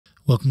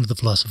Welcome to the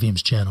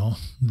Philosophemes channel.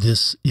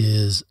 This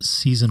is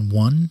Season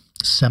 1,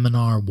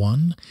 Seminar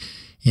 1,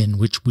 in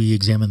which we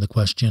examine the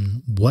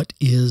question, what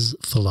is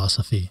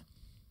philosophy?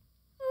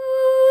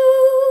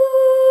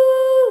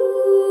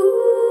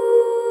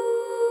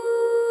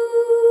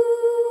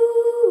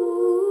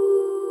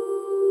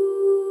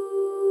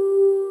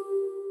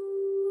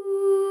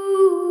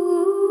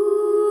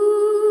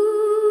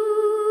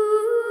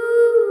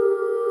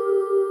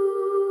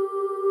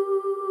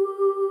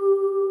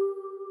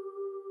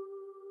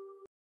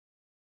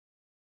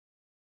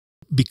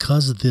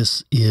 Because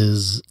this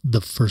is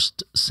the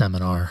first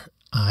seminar,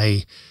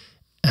 I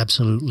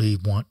absolutely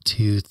want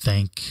to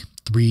thank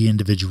three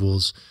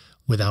individuals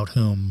without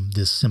whom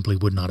this simply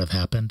would not have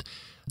happened.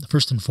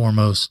 First and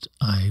foremost,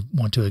 I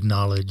want to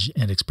acknowledge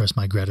and express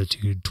my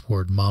gratitude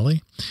toward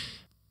Molly.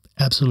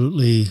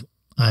 Absolutely,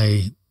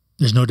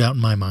 there's no doubt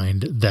in my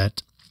mind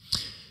that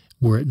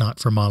were it not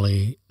for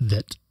Molly,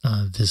 that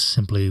this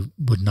simply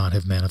would not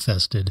have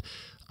manifested.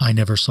 I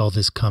never saw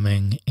this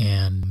coming,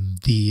 and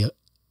the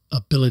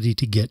ability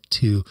to get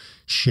to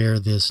share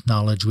this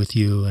knowledge with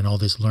you and all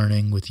this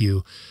learning with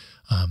you.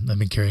 I've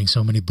been carrying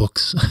so many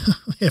books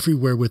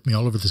everywhere with me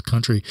all over this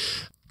country.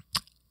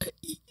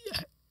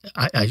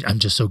 I'm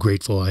just so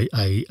grateful.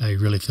 I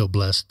really feel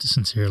blessed,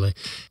 sincerely.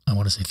 I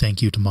want to say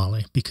thank you to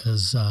Molly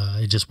because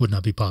it just would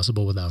not be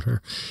possible without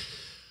her.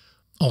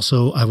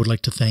 Also, I would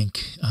like to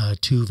thank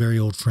two very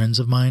old friends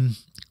of mine,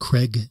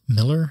 Craig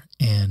Miller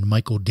and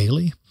Michael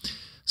Daly.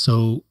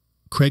 So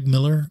Craig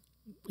Miller,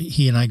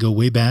 he and I go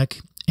way back.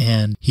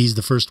 And he's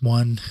the first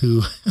one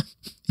who,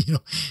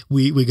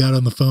 we got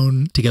on the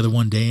phone together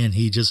one day and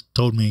he just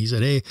told me, he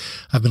said, "Hey,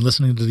 I've been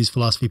listening to these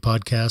philosophy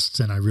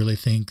podcasts and I really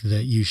think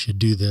that you should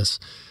do this.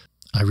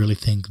 I really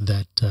think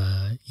that,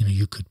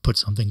 you could put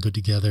something good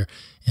together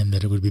and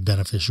that it would be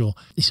beneficial."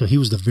 So he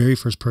was the very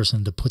first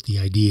person to put the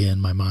idea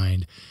in my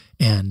mind.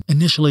 And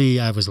initially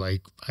I was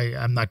like,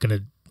 I'm not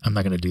going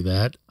to do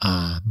that.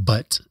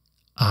 But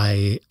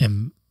I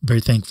am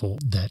very thankful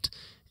that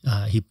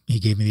he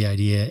gave me the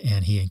idea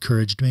and he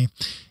encouraged me.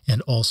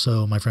 And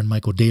also my friend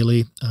Michael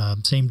Daly,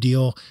 same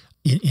deal.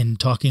 In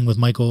talking with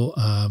Michael,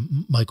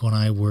 Michael and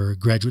I were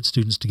graduate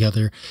students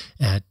together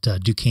at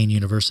Duquesne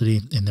University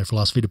in their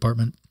philosophy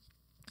department.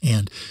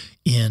 And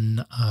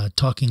in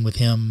talking with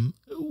him,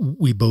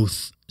 we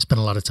both spent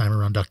a lot of time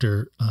around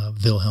Dr.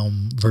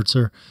 Wilhelm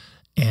Wurtzer.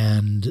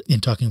 And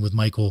in talking with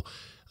Michael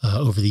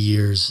over the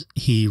years,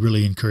 he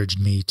really encouraged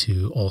me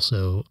to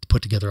also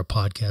put together a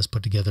podcast,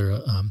 put together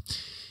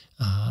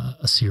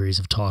a series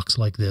of talks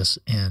like this.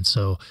 And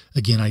so,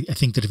 again, I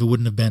think that if it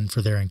wouldn't have been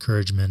for their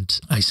encouragement,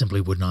 I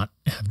simply would not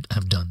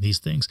have done these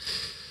things.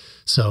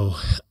 So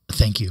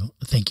thank you.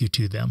 Thank you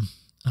to them.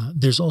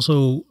 There's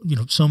also,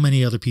 so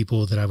many other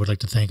people that I would like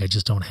to thank. I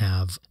just don't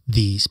have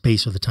the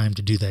space or the time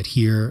to do that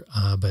here,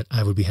 but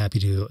I would be happy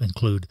to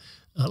include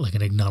like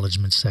an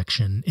acknowledgement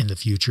section in the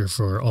future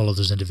for all of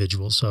those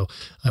individuals. So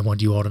I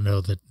want you all to know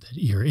that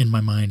you're in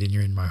my mind and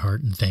you're in my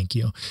heart, and thank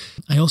you.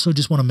 I also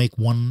just want to make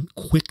one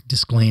quick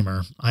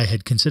disclaimer. I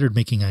had considered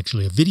making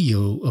actually a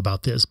video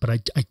about this, but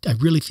I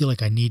really feel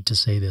like I need to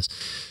say this.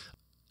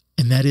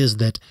 And that is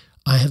that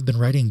I have been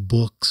writing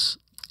books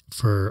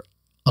for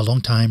a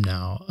long time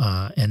now.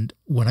 And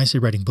when I say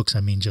writing books, I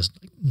mean just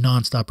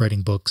nonstop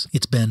writing books.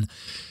 It's been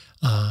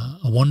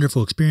a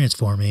wonderful experience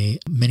for me.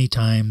 Many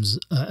times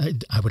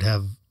I would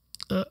have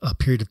a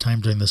period of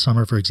time during the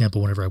summer, for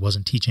example, whenever I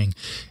wasn't teaching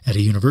at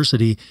a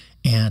university,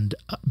 and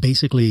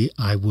basically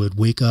I would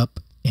wake up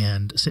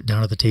and sit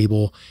down at the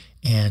table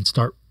and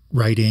start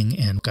writing,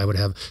 and I would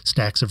have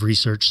stacks of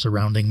research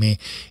surrounding me,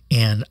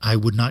 and I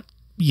would not,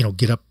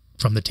 get up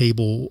from the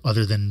table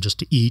other than just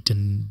to eat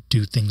and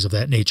do things of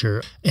that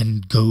nature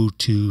and go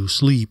to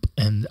sleep.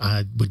 And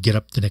I would get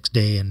up the next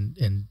day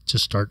and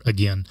just start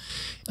again.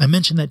 I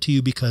mention that to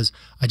you because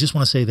I just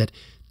want to say that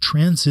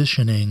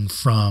transitioning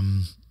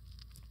from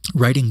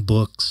writing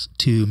books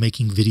to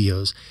making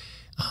videos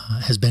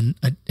has been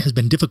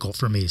difficult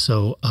for me.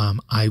 So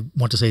I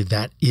want to say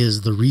that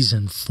is the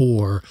reason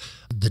for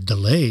the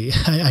delay.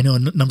 I know a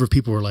number of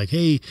people were like,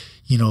 "Hey,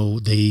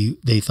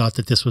 they thought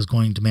that this was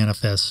going to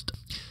manifest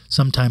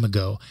some time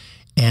ago,"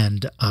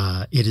 and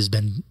it has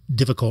been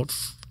difficult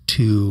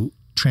to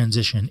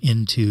transition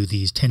into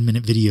these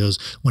 10-minute videos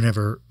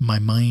whenever my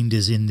mind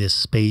is in this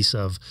space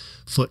of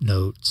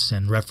footnotes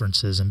and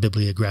references and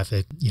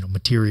bibliographic,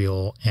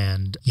 material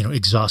and,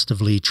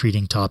 exhaustively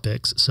treating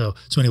topics. So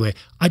anyway,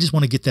 I just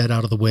want to get that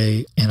out of the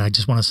way. And I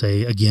just want to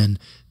say again,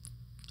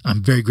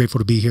 I'm very grateful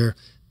to be here.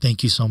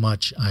 Thank you so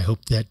much. I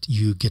hope that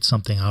you get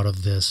something out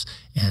of this,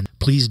 and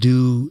please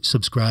do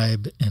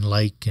subscribe and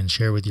like and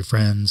share with your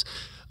friends.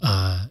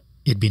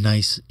 It'd be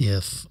nice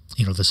if,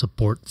 the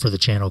support for the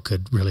channel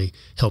could really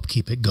help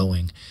keep it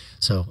going.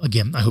 So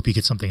again, I hope you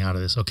get something out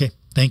of this. Okay.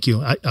 Thank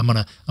you. I'm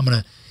going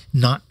to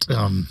not,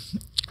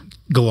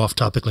 go off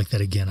topic like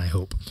that again, I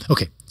hope.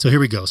 Okay. So here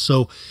we go.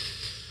 So,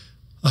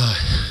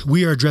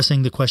 we are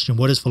addressing the question,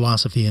 what is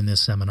philosophy, in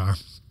this seminar?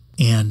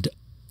 And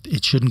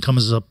it shouldn't come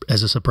as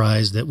a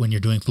surprise that when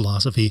you're doing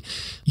philosophy,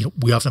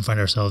 we often find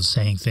ourselves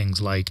saying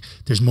things like,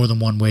 there's more than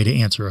one way to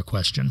answer a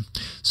question.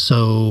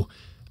 So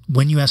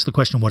when you ask the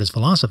question, what is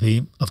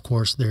philosophy? Of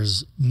course,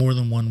 there's more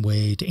than one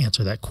way to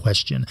answer that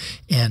question.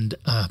 And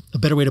a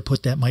better way to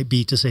put that might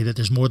be to say that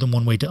there's more than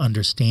one way to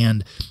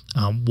understand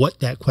what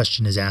that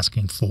question is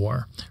asking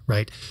for,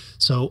 right?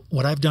 So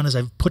what I've done is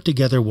I've put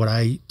together what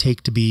I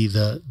take to be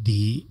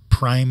the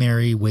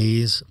primary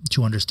ways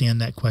to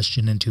understand that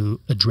question and to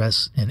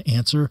address and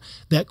answer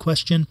that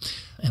question.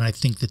 And I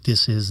think that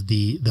this is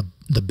the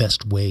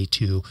best way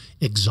to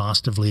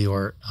exhaustively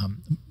or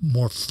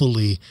more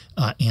fully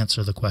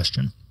answer the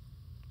question.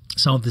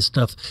 Some of this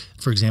stuff,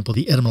 for example,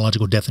 the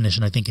etymological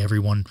definition, I think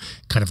everyone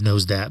kind of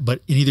knows that.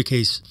 But in either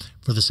case,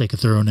 for the sake of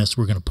thoroughness,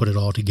 we're going to put it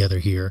all together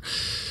here.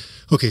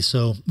 Okay,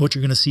 so what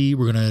you're going to see,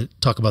 we're going to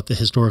talk about the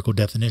historical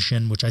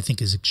definition, which I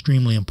think is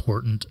extremely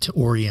important to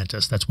orient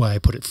us. That's why I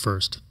put it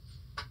first.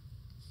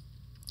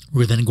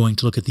 We're then going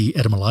to look at the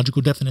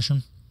etymological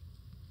definition.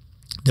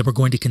 Then we're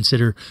going to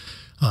consider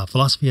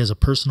philosophy as a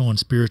personal and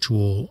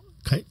spiritual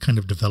kind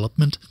of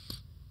development.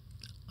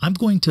 I'm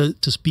going to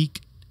speak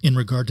in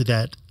regard to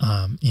that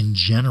in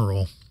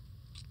general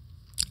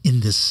in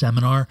this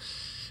seminar,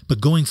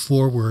 but going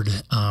forward,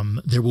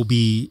 there will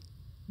be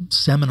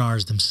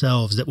seminars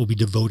themselves that will be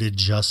devoted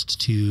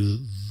just to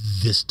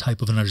this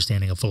type of an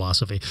understanding of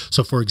philosophy.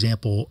 So, for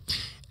example,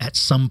 at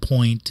some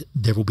point,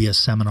 there will be a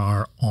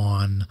seminar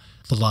on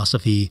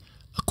philosophy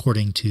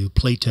according to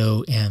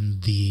Plato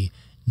and the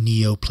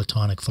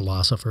Neoplatonic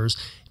philosophers.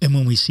 And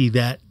when we see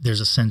that, there's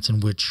a sense in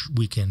which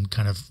we can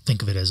kind of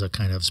think of it as a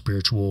kind of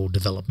spiritual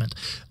development.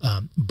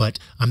 But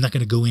I'm not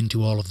going to go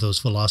into all of those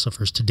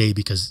philosophers today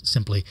because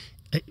simply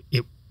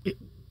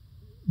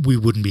we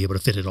wouldn't be able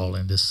to fit it all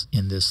in this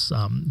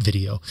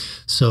video.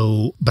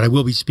 So, but I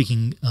will be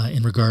speaking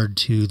in regard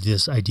to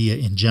this idea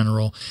in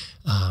general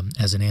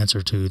as an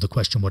answer to the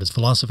question, what is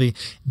philosophy?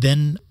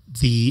 Then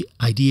the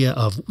idea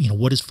of,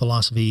 what is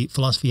philosophy?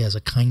 Philosophy as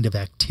a kind of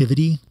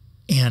activity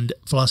and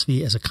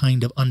philosophy as a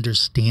kind of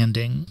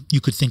understanding. You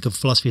could think of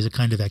philosophy as a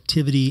kind of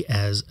activity,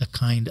 as a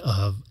kind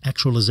of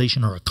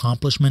actualization or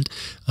accomplishment.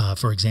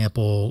 For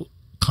example,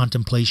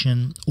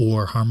 contemplation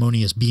or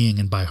harmonious being.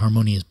 And by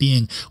harmonious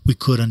being, we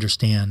could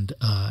understand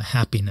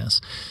happiness.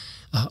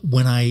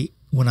 When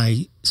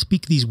I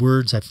speak these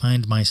words, I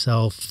find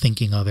myself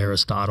thinking of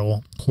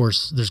Aristotle. Of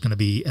course, there's going to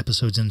be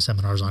episodes and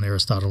seminars on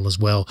Aristotle as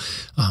well.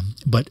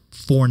 But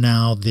for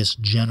now, this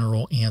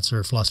general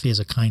answer, philosophy as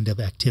a kind of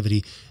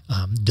activity,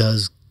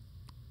 does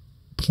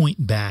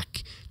point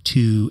back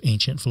to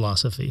ancient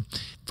philosophy.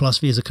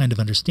 Philosophy as a kind of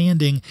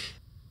understanding.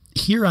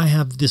 Here I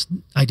have this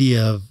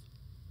idea of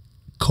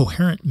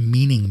coherent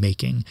meaning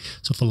making.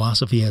 So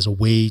philosophy as a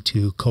way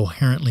to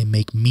coherently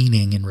make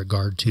meaning in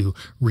regard to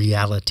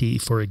reality,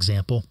 for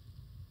example.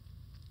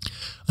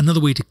 Another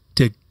way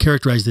to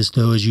characterize this,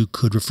 though, is you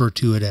could refer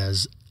to it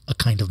as a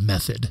kind of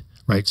method,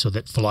 right? So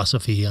that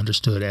philosophy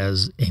understood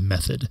as a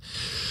method.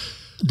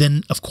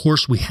 Then, of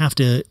course, we have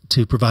to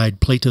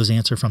provide Plato's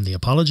answer from the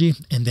Apology.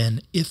 And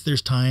then if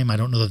there's time, I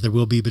don't know that there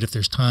will be, but if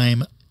there's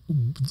time,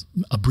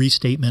 a brief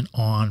statement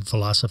on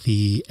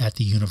philosophy at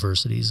the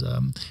universities,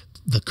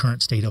 the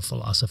current state of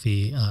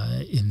philosophy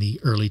in the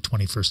early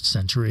 21st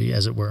century,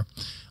 as it were.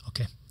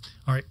 Okay.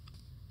 All right.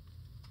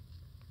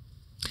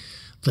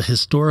 The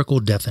historical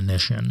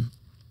definition.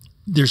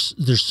 There's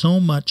so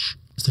much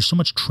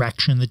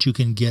traction that you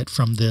can get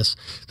from this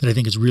that I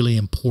think is really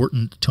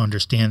important to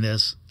understand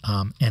this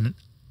and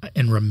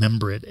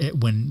remember it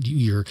when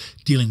you're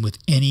dealing with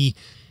any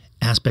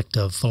aspect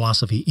of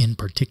philosophy in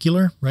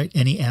particular, right?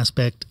 Any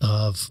aspect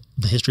of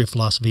the history of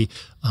philosophy,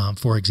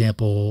 for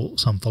example,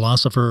 some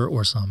philosopher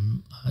or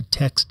some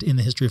text in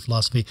the history of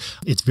philosophy,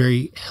 it's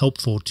very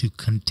helpful to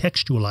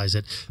contextualize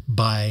it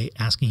by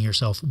asking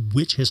yourself,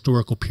 which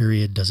historical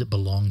period does it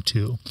belong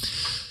to?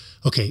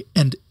 Okay,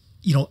 and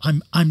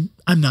I'm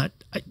not,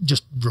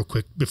 just real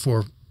quick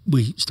before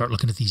we start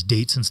looking at these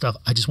dates and stuff,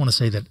 I just want to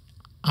say that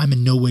I'm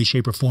in no way,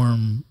 shape, or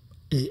form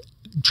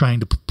trying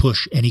to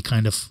push any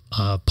kind of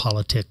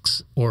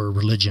politics or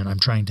religion. I'm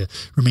trying to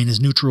remain as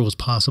neutral as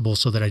possible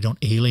so that I don't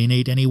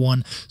alienate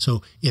anyone.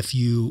 So if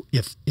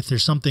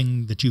there's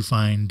something that you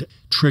find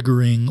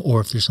triggering,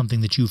 or if there's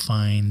something that you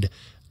find,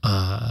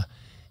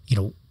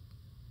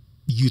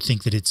 you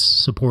think that it's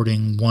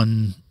supporting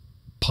one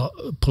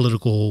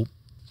political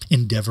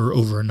endeavor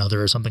over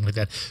another or something like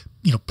that,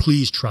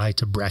 please try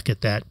to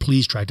bracket that.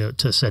 Please try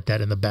to set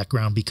that in the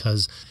background,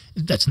 because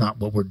that's not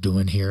what we're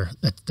doing here.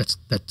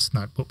 That's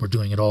not what we're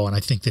doing at all. And I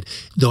think that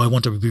though I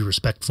want to be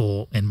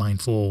respectful and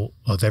mindful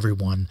of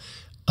everyone,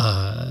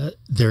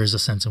 there is a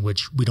sense in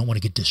which we don't want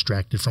to get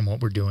distracted from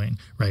what we're doing,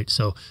 right?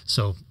 So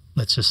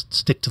let's just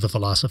stick to the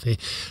philosophy.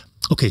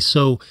 Okay,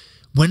 so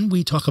when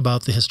we talk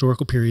about the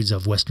historical periods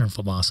of Western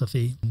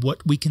philosophy,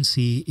 what we can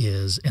see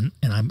is, and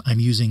I'm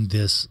using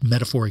this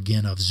metaphor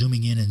again of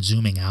zooming in and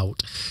zooming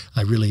out.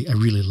 I really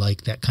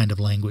like that kind of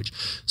language.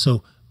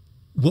 So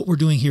what we're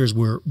doing here is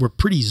we're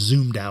pretty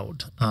zoomed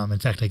out. In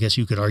fact, I guess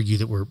you could argue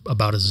that we're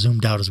about as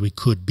zoomed out as we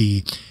could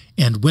be.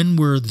 And when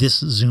we're this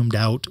zoomed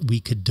out, we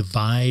could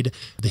divide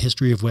the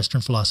history of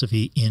Western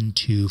philosophy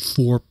into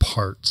 4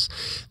 parts.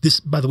 This,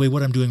 by the way,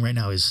 what I'm doing right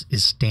now is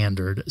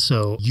standard.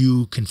 So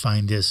you can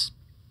find this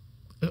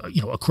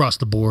across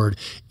the board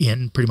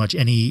in pretty much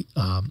any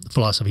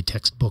philosophy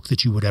textbook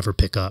that you would ever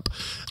pick up.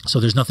 So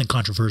there's nothing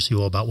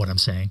controversial about what I'm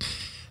saying.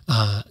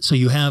 So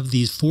you have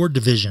these 4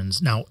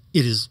 divisions. Now,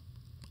 it is,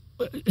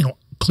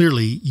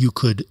 clearly you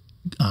could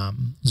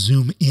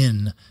zoom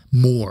in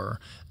more,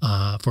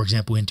 for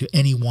example, into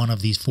any one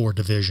of these 4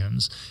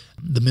 divisions.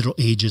 The Middle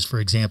Ages, for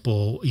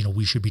example,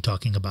 we should be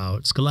talking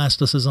about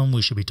scholasticism.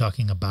 We should be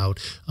talking about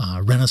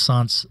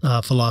Renaissance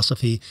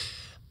philosophy.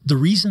 The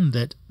reason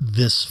that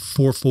this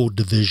 4-fold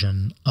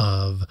division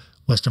of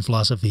Western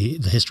philosophy,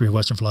 the history of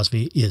Western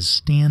philosophy, is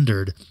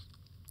standard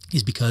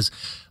is because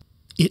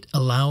it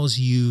allows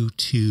you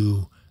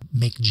to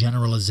make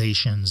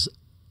generalizations,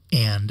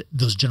 and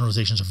those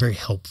generalizations are very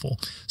helpful.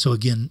 So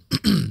again,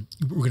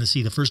 we're going to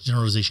see the first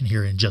generalization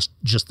here in just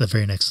the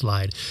very next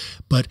slide.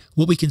 But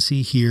what we can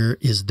see here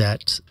is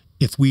that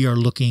if we are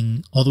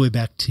looking all the way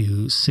back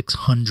to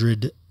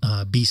 600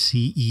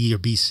 BCE or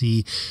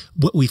BC,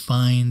 what we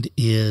find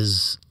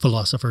is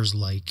philosophers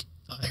like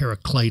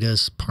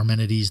Heraclitus,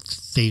 Parmenides,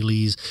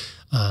 Thales,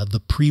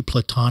 the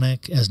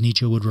pre-Platonic, as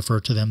Nietzsche would refer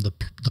to them, the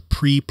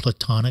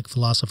pre-Platonic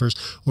philosophers,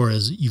 or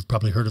as you've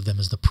probably heard of them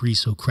as the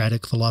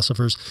pre-Socratic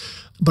philosophers.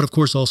 But of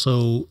course,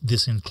 also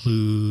this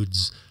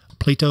includes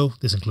Plato,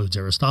 this includes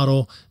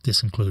Aristotle,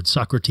 this includes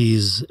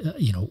Socrates,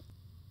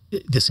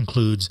 this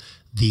includes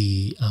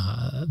the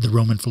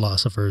Roman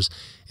philosophers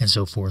and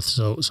so forth.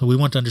 So we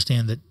want to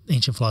understand that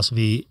ancient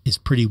philosophy is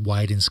pretty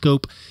wide in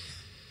scope.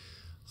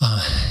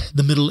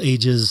 The Middle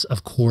Ages,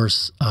 of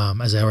course,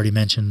 as I already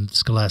mentioned,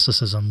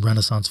 scholasticism,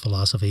 Renaissance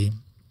philosophy,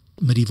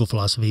 medieval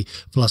philosophy,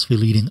 philosophy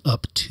leading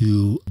up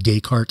to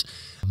Descartes,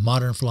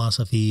 modern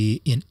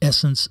philosophy, in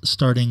essence,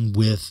 starting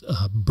with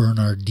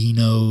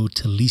Bernardino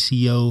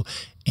Telesio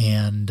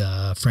and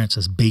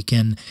Francis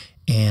Bacon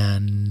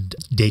and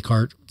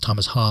Descartes,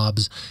 Thomas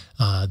Hobbes,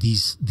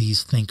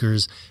 these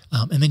thinkers,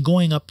 and then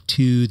going up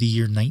to the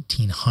year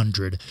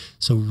 1900.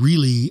 So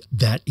really,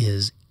 that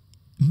is,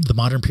 the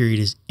modern period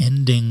is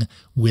ending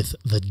with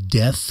the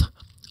death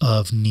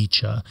of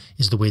Nietzsche,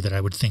 is the way that I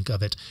would think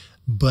of it.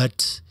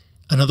 But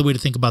another way to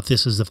think about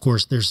this is, of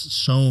course, there's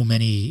so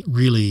many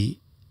really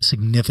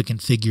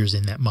significant figures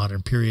in that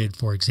modern period.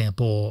 For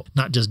example,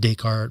 not just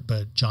Descartes,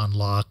 but John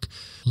Locke,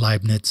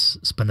 Leibniz,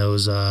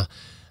 Spinoza,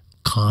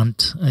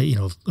 Kant,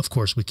 of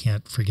course, we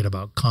can't forget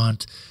about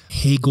Kant,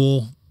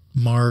 Hegel,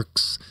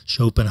 Marx,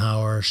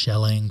 Schopenhauer,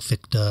 Schelling,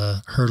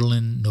 Fichte,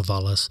 Hölderlin,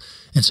 Novalis,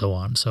 and so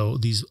on. So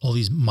all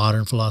these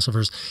modern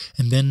philosophers.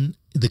 And then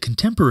the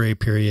contemporary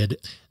period,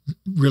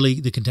 really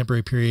the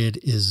contemporary period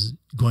is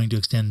going to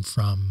extend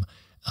from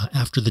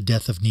after the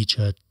death of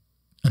Nietzsche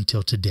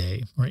until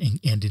today,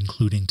 and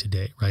including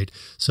today, right?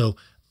 So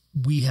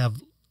we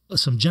have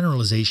some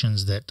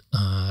generalizations that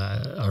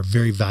are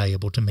very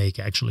valuable to make,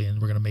 actually, and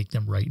we're going to make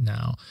them right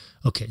now.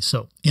 Okay,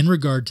 so in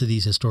regard to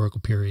these historical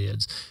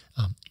periods,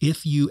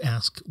 if you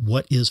ask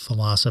what is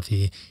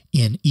philosophy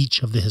in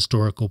each of the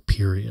historical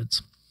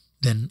periods,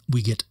 then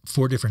we get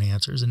 4 different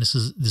answers, and this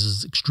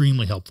is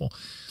extremely helpful.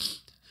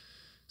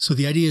 So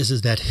the idea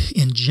is that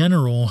in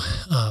general,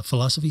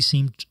 philosophy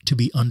seemed to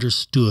be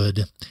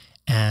understood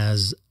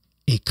as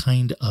a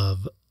kind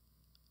of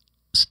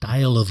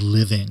style of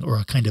living or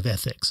a kind of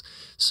ethics.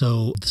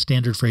 So the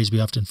standard phrase we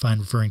often find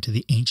referring to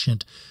the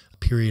ancient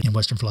period in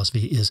Western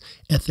philosophy is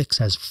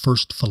ethics as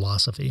first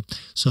philosophy.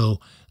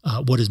 So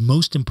what is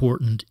most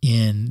important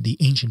in the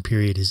ancient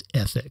period is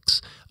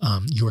ethics,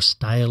 your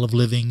style of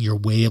living, your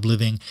way of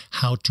living,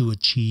 how to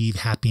achieve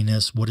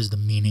happiness, what is the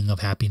meaning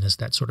of happiness,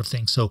 that sort of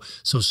thing. So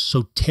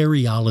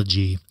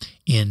soteriology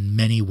in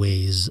many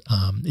ways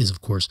is,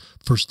 of course,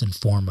 first and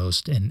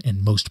foremost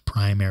and most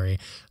primary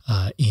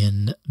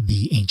in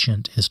the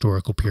ancient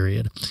historical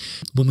period.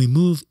 When we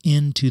move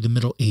into the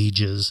Middle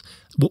Ages,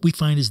 what we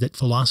find is that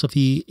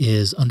philosophy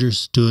is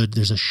understood,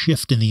 there's a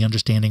shift in the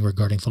understanding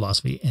regarding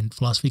philosophy, and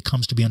philosophy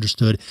comes to be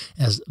understood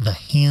as the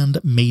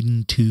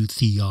handmaiden to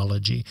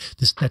theology.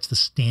 That's the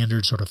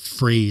standard sort of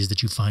phrase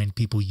that you find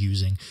people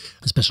using,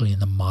 especially in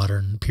the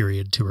modern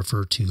period, to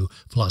refer to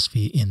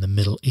philosophy in the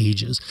Middle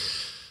Ages.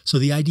 So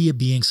the idea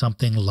being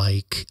something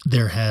like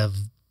there have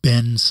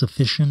been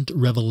sufficient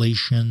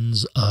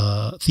revelations,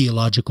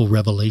 theological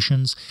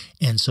revelations,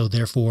 and so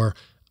therefore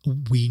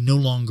we no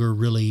longer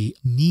really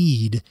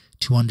need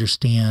to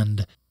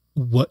understand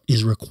what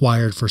is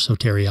required for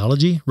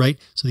soteriology, right?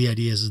 So the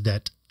idea is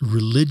that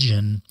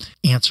religion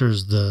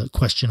answers the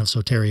question of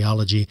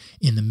soteriology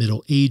in the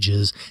Middle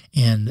Ages,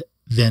 and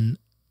then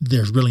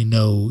there's really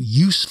no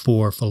use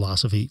for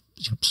philosophy.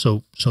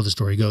 So the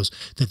story goes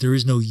that there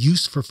is no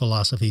use for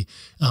philosophy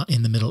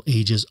in the Middle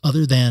Ages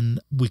other than,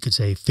 we could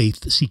say,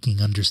 faith-seeking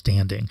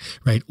understanding,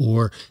 right?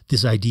 Or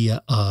this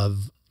idea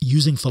of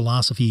using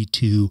philosophy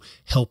to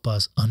help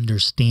us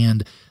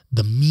understand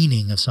the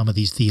meaning of some of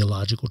these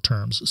theological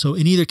terms. So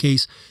in either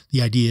case,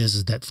 the idea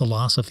is that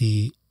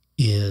philosophy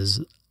is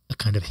a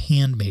kind of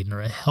handmaiden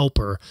or a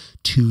helper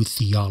to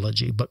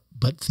theology, but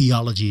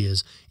theology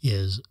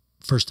is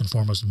first and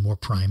foremost more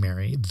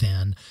primary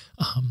than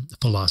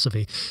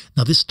philosophy.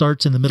 Now, this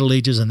starts in the Middle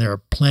Ages, and there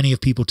are plenty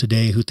of people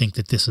today who think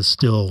that this is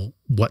still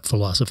what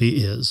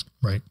philosophy is,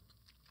 right?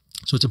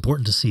 So it's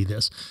important to see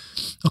this.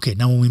 Okay,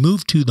 now when we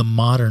move to the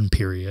modern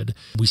period,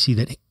 we see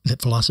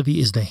that philosophy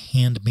is the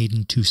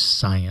handmaiden to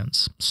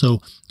science. So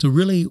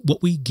really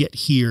what we get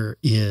here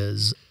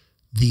is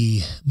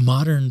the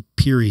modern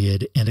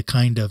period and a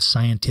kind of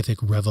scientific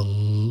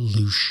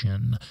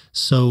revolution.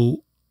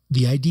 So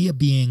the idea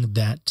being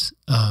that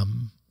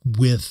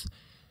with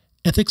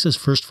ethics as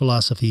first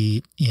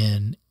philosophy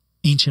in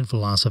ancient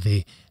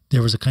philosophy,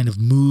 there was a kind of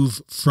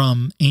move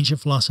from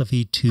ancient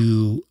philosophy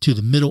to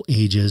the Middle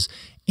Ages.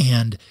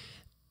 And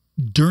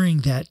during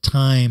that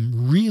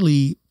time,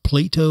 really,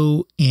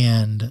 Plato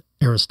and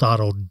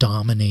Aristotle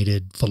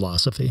dominated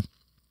philosophy.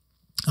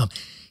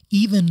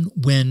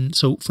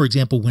 So for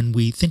example, when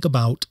we think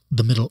about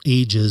the Middle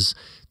Ages,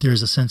 there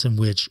is a sense in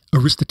which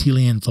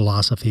Aristotelian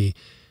philosophy,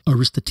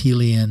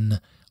 Aristotelian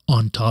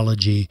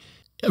ontology,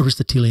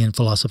 Aristotelian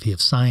philosophy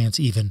of science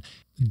even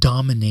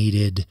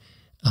dominated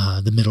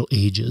the Middle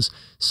Ages.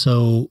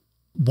 So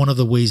one of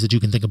the ways that you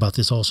can think about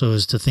this also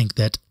is to think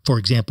that, for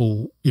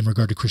example, in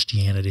regard to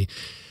Christianity,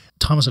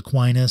 Thomas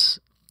Aquinas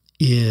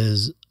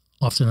is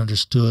often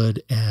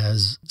understood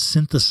as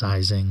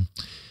synthesizing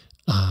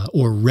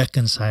or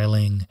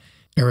reconciling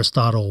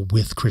Aristotle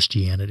with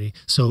Christianity.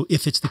 So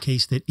if it's the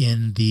case that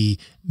in the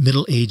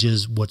Middle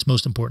Ages, what's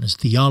most important is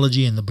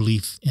theology and the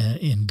belief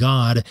in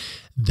God,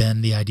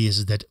 then the idea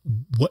is that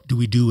what do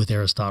we do with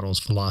Aristotle's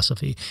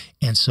philosophy?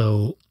 And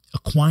so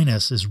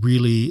Aquinas is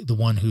really the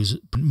one who's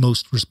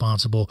most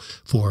responsible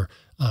for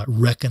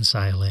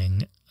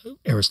reconciling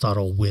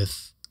Aristotle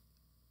with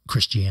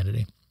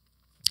Christianity.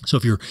 So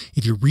if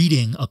you're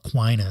reading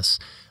Aquinas,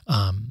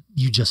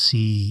 you just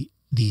see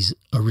these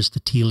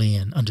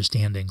Aristotelian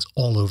understandings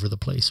all over the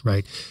place,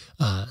 right?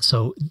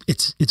 So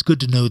it's good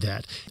to know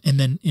that. And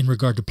then in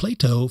regard to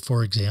Plato,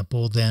 for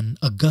example, then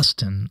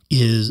Augustine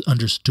is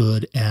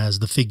understood as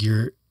the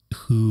figure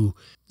who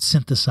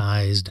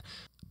synthesized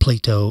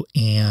Plato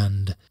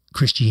and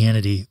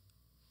Christianity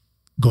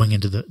going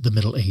into the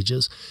Middle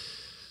Ages.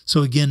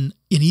 So again,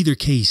 in either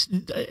case,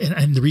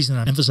 and the reason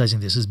I'm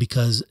emphasizing this is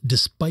because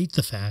despite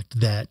the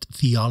fact that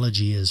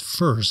theology is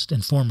first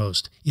and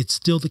foremost, it's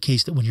still the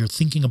case that when you're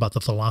thinking about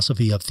the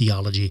philosophy of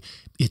theology,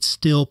 it's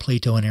still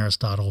Plato and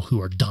Aristotle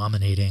who are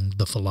dominating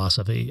the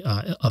philosophy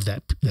of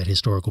that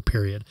historical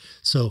period.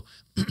 So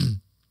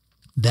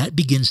that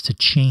begins to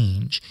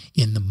change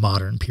in the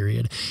modern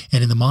period.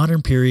 And in the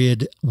modern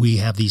period, we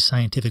have these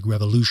scientific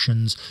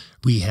revolutions.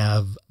 We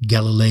have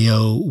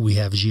Galileo, we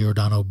have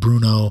Giordano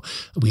Bruno,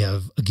 we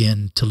have,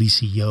 again,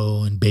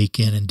 Taliesio and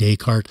Bacon and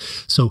Descartes.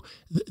 So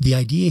the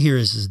idea here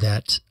is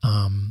that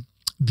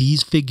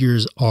these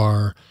figures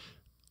are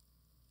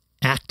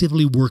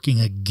actively working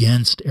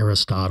against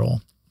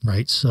Aristotle,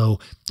 right? So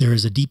there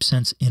is a deep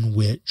sense in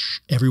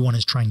which everyone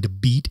is trying to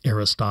beat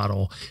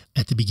Aristotle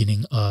at the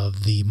beginning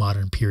of the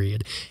modern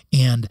period.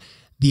 And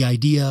the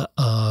idea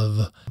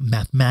of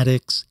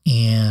mathematics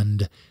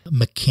and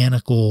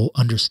mechanical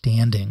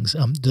understandings,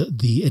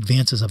 the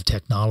advances of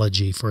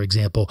technology, for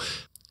example,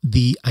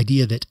 the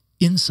idea that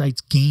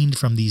insights gained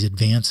from these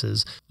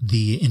advances,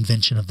 the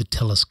invention of the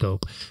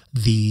telescope,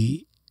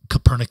 the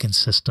Copernican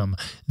system,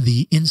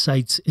 the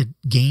insights it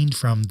gained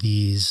from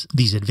these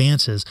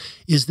advances,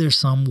 is there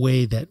some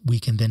way that we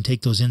can then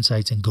take those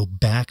insights and go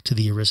back to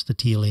the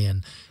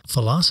Aristotelian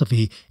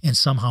philosophy and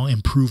somehow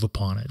improve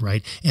upon it,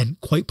 right?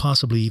 And quite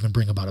possibly even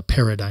bring about a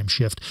paradigm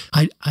shift.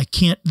 I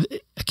can't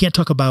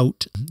talk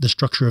about the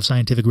structure of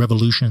scientific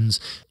revolutions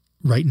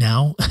right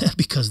now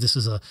because this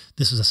is a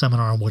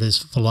seminar on what is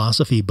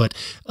philosophy, but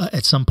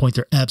at some point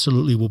there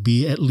absolutely will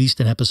be at least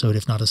an episode,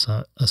 if not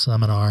a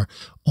seminar,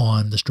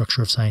 on the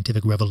structure of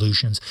scientific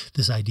revolutions,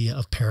 this idea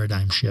of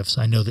paradigm shifts.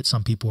 I know that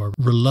some people are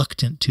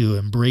reluctant to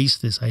embrace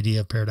this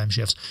idea of paradigm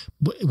shifts.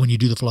 When you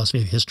do the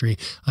philosophy of history,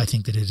 I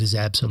think that it is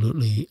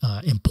absolutely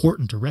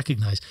important to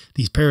recognize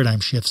these paradigm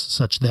shifts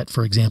such that,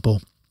 for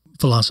example,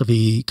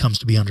 philosophy comes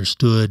to be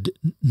understood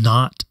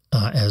not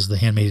as the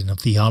handmaiden of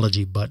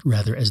theology, but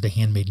rather as the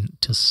handmaiden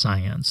to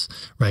science,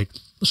 right?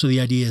 So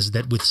the idea is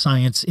that with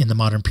science in the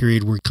modern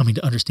period, we're coming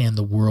to understand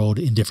the world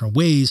in different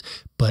ways,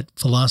 but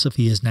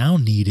philosophy is now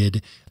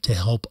needed to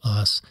help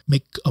us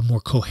make a more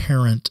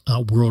coherent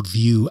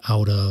worldview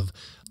out of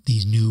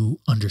these new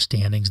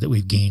understandings that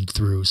we've gained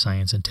through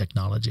science and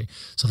technology.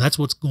 So that's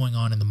what's going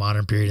on in the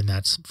modern period, and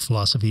that's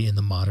philosophy in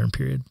the modern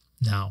period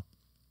now.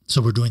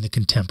 So we're doing the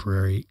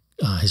contemporary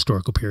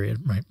historical period,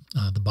 right?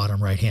 The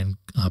bottom right-hand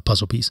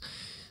puzzle piece.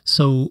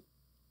 So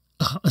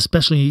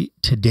especially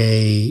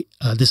today,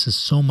 this is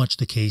so much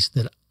the case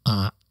that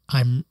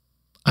I'm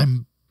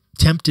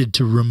tempted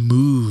to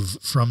remove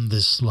from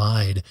this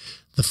slide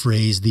the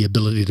phrase, the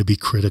ability to be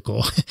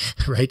critical,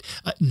 right?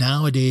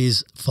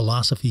 Nowadays,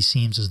 philosophy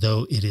seems as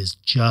though it is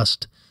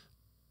just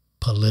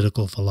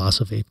political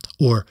philosophy.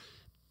 Or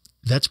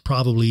that's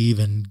probably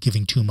even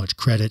giving too much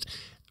credit.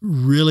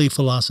 Really,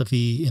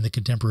 philosophy in the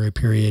contemporary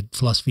period,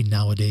 philosophy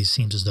nowadays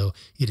seems as though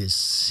it is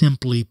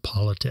simply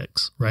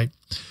politics, right?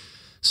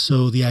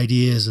 So the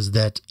idea is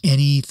that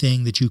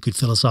anything that you could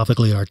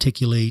philosophically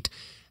articulate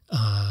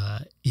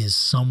is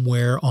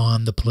somewhere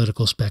on the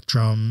political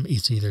spectrum.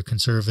 It's either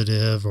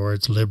conservative or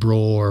it's liberal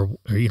or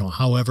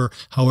however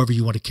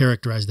you want to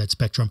characterize that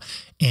spectrum.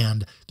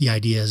 And the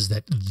idea is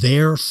that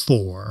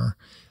therefore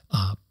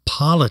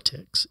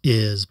politics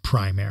is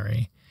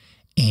primary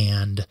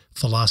and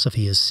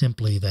philosophy is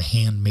simply the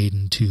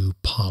handmaiden to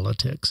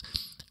politics.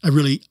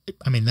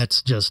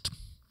 That's just,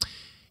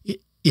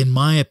 in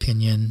my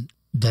opinion,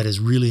 that is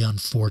really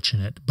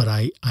unfortunate, but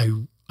I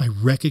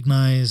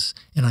recognize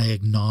and I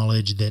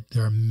acknowledge that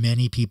there are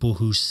many people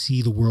who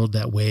see the world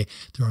that way.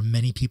 There are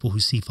many people who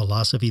see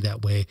philosophy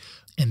that way.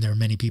 And there are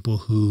many people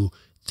who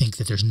think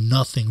that there's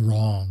nothing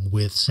wrong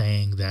with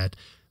saying that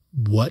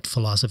what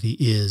philosophy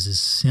is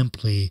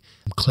simply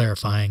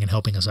clarifying and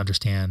helping us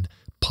understand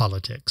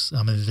politics.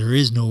 There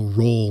is no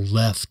role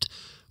left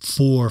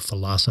for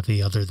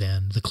philosophy other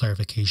than the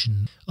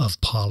clarification of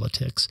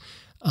politics.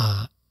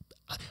 I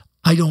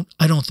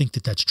don't think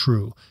that that's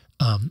true.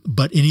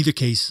 But in either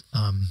case,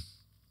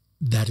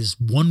 that is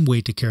one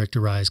way to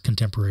characterize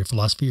contemporary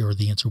philosophy, or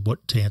to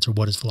answer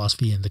what is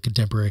philosophy in the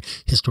contemporary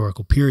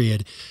historical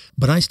period.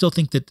 But I still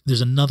think that there's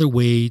another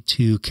way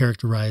to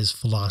characterize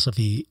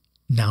philosophy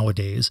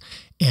nowadays,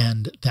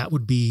 and that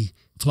would be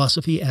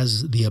philosophy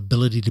as the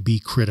ability to be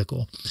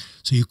critical.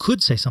 So you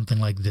could say something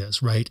like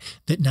this, right?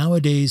 That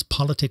nowadays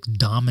politics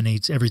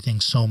dominates everything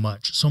so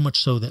much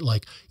so that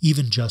like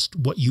even just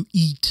what you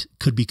eat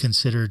could be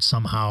considered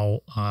somehow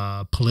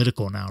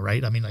political now,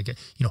 right?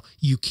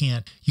 You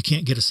can't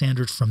get a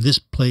sandwich from this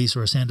place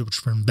or a sandwich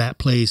from that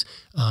place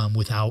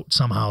without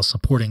somehow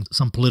supporting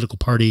some political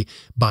party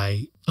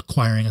by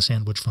acquiring a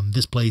sandwich from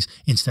this place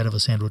instead of a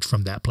sandwich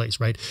from that place,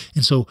 right?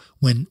 And so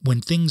when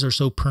things are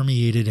so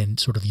permeated and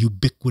sort of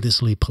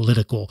ubiquitously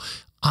political,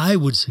 I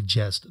would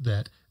suggest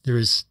that there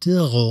is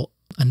still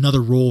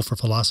another role for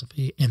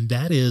philosophy, and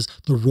that is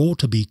the role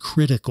to be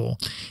critical.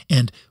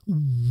 And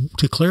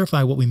to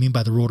clarify what we mean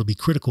by the role to be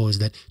critical is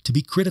that to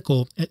be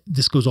critical,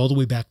 this goes all the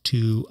way back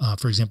to,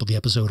 for example, the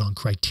episode on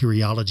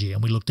criteriology,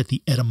 and we looked at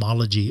the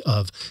etymology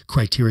of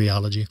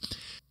criteriology.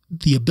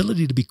 The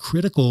ability to be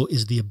critical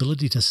is the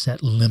ability to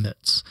set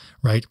limits,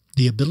 right?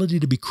 The ability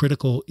to be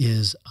critical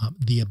is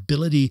the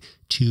ability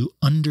to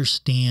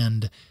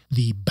understand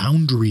the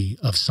boundary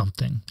of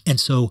something. And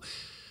so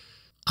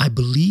I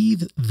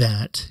believe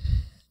that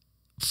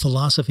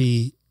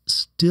philosophy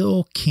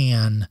still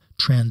can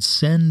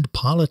transcend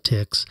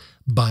politics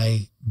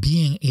by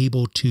being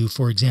able to,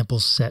 for example,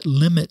 set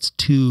limits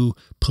to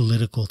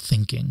political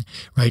thinking,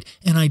 right?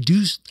 And I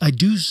do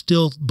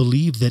still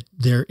believe that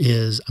there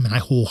is, I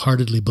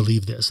wholeheartedly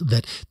believe this,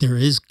 that there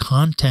is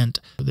content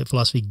that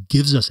philosophy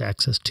gives us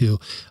access to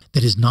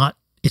that is not,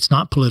 it's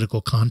not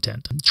political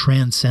content. It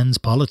transcends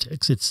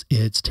politics.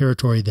 It's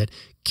territory that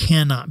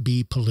cannot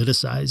be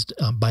politicized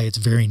by its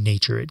very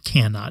nature. It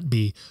cannot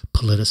be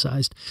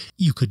politicized.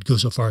 You could go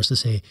so far as to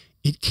say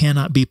it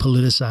cannot be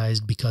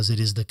politicized because it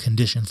is the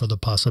condition for the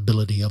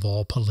possibility of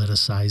all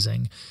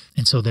politicizing.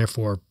 And so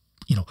therefore,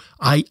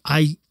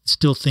 I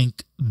still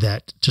think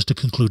that, just to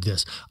conclude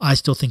this, I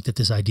still think that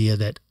this idea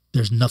that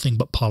there's nothing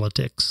but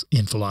politics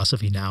in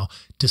philosophy now,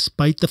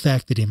 despite the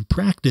fact that in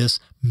practice,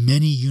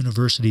 many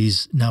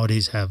universities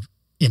nowadays have,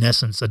 in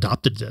essence,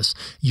 adopted this.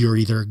 You're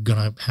either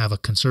going to have a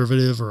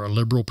conservative or a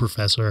liberal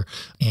professor,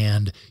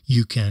 and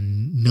you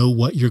can know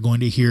what you're going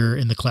to hear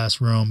in the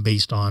classroom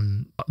based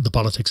on the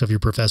politics of your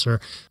professor.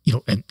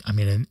 And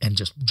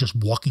just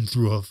walking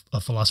through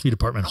a philosophy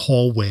department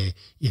hallway,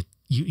 you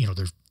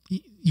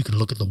can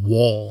look at the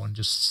wall and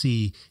just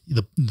see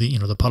the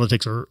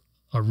politics are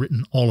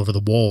written all over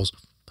the walls,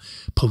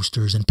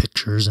 posters and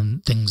pictures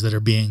and things that are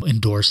being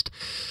endorsed.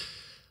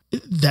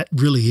 That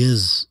really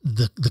is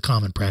the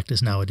common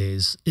practice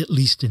nowadays, at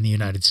least in the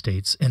United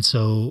States. And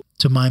so,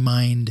 to my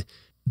mind,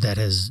 that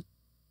has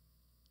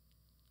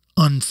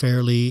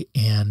unfairly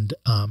and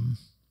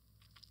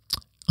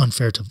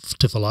unfair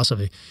to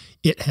philosophy.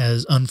 It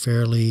has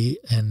unfairly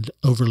and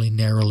overly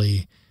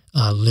narrowly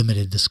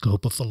limited the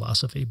scope of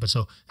philosophy. But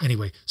so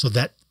anyway,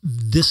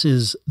 this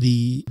is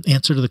the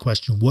answer to the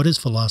question, what is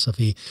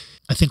philosophy?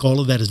 I think all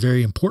of that is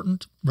very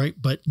important, right?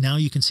 But now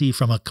you can see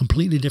from a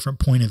completely different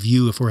point of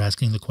view, if we're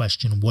asking the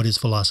question, what is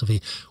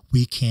philosophy?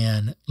 We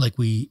can, like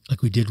we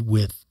did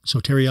with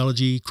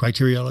soteriology,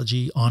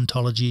 criteriology,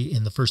 ontology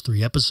in the first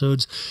 3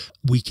 episodes,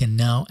 we can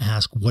now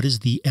ask, what is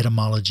the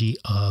etymology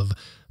of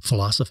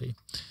philosophy?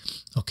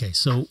 Okay,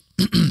 so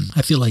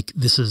I feel like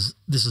this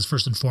is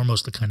first and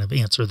foremost the kind of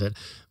answer that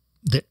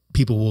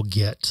people will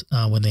get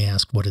when they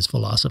ask, what is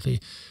philosophy,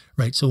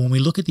 right? So when we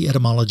look at the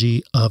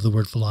etymology of the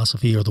word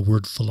philosophy or the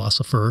word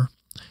philosopher,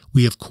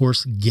 we of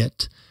course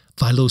get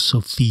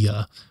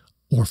philosophia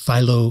or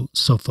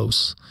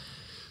philosophos.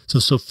 So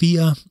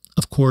Sophia,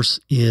 of course,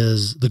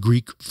 is the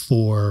Greek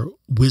for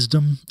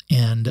wisdom,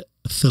 and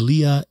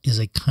philia is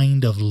a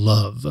kind of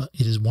love.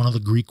 It is one of the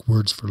Greek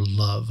words for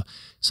love.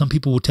 Some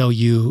people will tell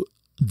you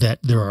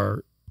that there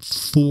are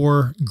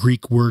 4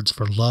 Greek words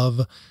for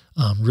love.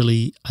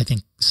 Really, I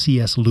think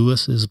C.S.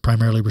 Lewis is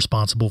primarily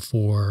responsible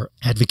for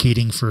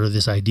advocating for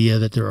this idea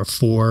that there are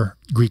 4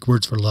 Greek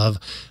words for love.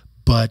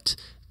 But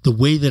the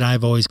way that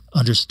I've always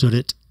understood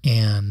it,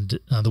 and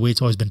the way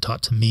it's always been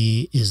taught to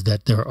me, is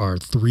that there are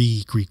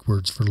 3 Greek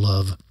words for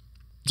love.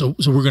 So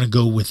we're going to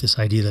go with this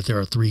idea that there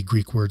are 3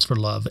 Greek words for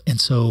love. And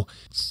so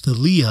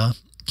philia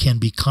can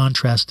be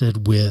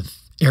contrasted with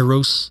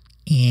eros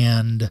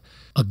and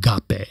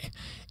agape.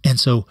 And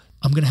so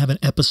I'm going to have an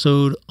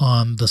episode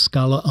on the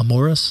Scala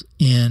Amoris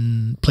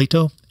in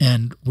Plato,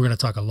 and we're going to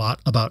talk a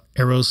lot about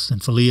eros and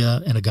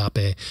philia and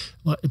agape,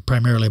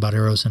 primarily about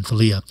eros and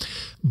philia.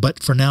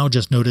 But for now,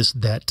 just notice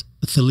that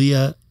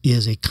philia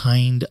is a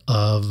kind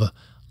of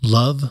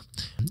love.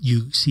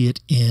 You see it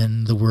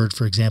in the word,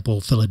 for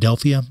example,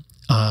 Philadelphia.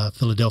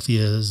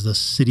 Philadelphia is the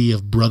city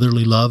of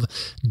brotherly love.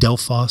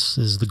 Delphos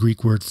is the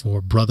Greek word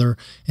for brother.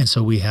 And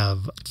so we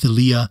have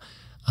philia,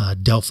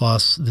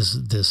 Delphos,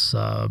 this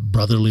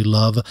brotherly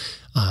love.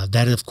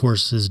 That, of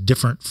course, is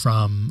different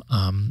from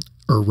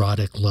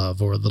erotic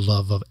love, or the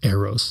love of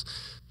eros.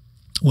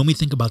 When we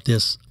think about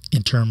this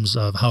in terms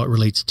of how it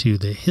relates to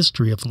the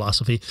history of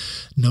philosophy,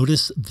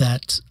 notice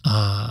that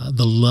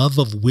the love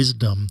of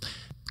wisdom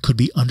could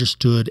be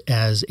understood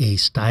as a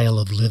style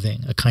of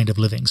living, a kind of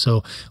living.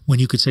 So when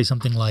you could say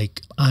something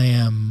like, I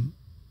am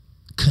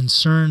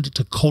concerned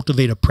to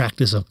cultivate a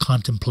practice of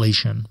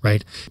contemplation,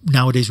 right?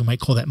 Nowadays we might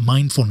call that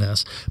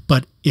mindfulness.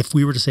 But if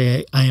we were to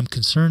say, I am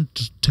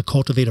concerned to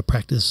cultivate a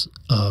practice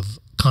of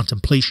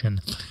contemplation,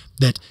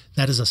 that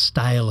is a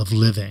style of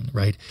living,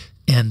 right?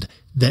 And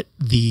that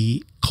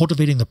the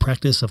cultivating the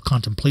practice of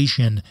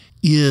contemplation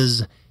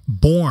is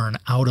born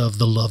out of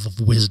the love of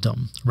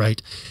wisdom, right?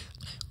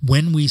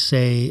 When we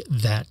say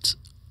that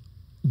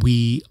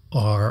we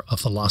are a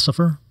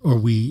philosopher, or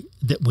we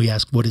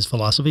ask, what is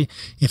philosophy?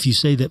 If you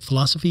say that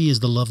philosophy is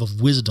the love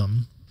of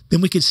wisdom, then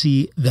we could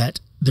see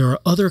that there are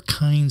other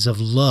kinds of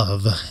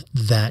love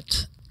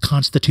that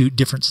constitute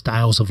different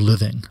styles of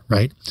living,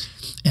 right?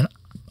 And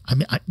I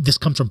mean, this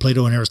comes from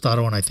Plato and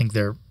Aristotle, and I think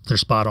they're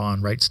spot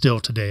on, right? Still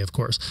today, of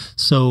course.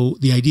 So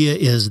the idea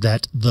is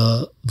that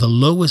the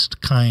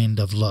lowest kind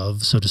of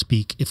love, so to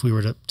speak, if we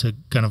were to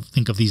kind of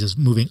think of these as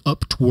moving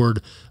up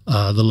toward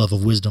the love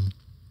of wisdom,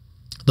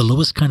 the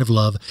lowest kind of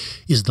love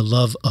is the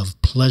love of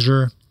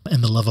pleasure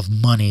and the love of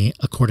money,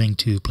 according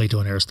to Plato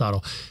and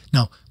Aristotle.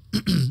 Now,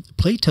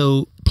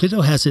 Plato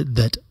has it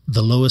that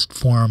the lowest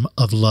form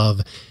of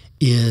love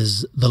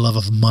is the love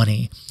of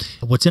money.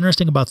 What's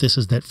interesting about this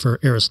is that for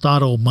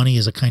Aristotle, money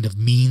is a kind of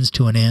means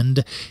to an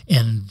end,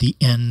 and the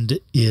end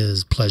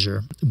is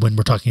pleasure, when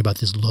we're talking about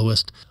this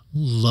lowest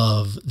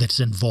love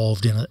that's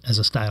involved in as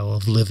a style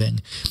of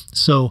living.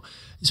 So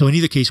in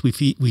either case, we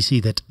see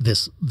that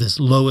this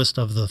lowest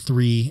of the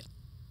 3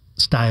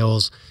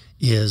 styles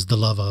is the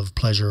love of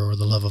pleasure, or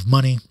the love of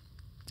money.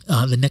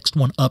 The next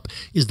one up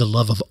is the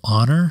love of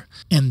honor,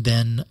 and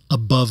then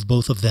above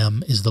both of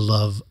them is the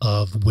love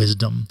of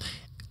wisdom,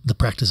 the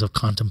practice of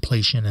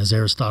contemplation, as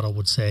Aristotle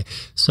would say.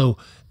 So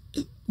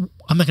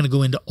I'm not going to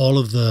go into all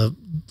of the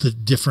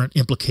different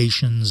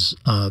implications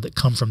that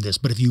come from this,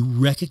 but if you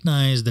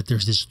recognize that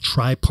there's this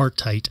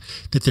tripartite,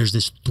 that there's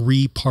this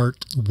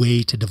 3-part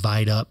way to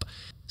divide up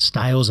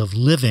styles of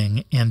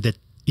living, and that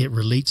it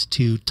relates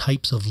to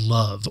types of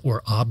love,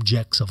 or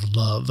objects of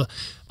love,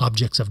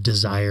 objects of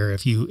desire,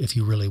 if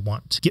you really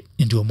want to get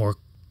into a more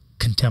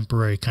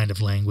contemporary kind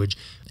of language,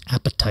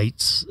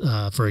 appetites,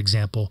 for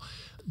example,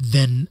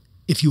 then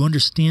if you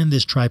understand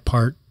this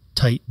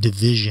tripartite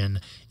division,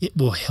 it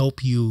will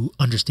help you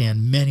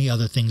understand many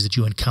other things that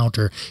you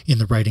encounter in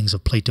the writings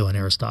of Plato and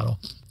Aristotle.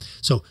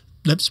 So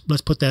let's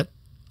put that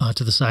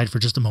to the side for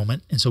just a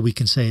moment. And so we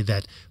can say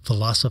that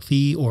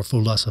philosophy, or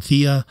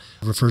philosophia,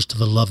 refers to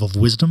the love of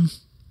wisdom.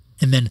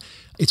 And then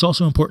it's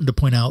also important to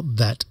point out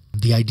that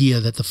the idea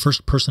that the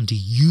first person to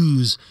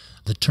use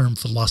the term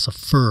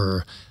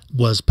philosopher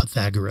was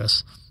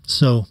Pythagoras.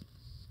 So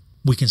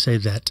we can say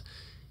that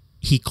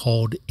he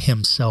called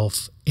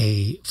himself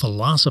a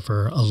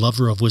philosopher, a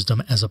lover of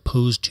wisdom, as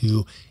opposed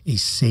to a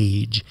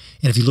sage.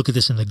 And if you look at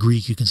this in the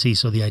Greek, you can see,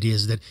 so the idea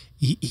is that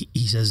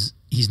he says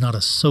he's not a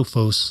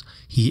sophos,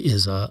 he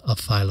is a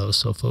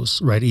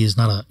philosophos, right? He is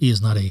not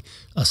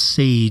a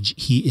sage,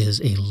 he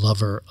is a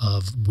lover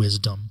of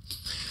wisdom.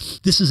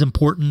 This is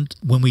important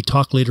when we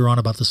talk later on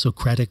about the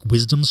Socratic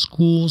wisdom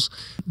schools.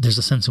 There's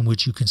a sense in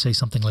which you can say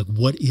something like,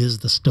 what is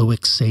the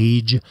Stoic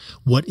sage?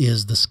 What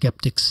is the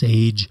skeptic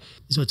sage?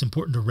 So it's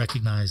important to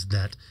recognize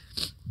that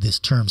this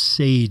term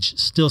sage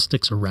still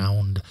sticks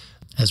around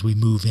as we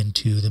move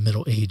into the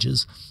Middle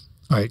Ages.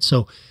 All right,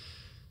 so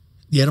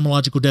the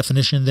etymological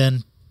definition,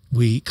 then,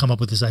 we come up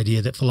with this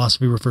idea that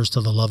philosophy refers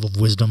to the love of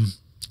wisdom,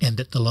 and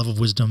that the love of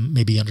wisdom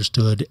may be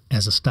understood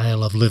as a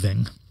style of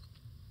living.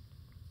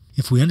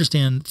 If we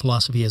understand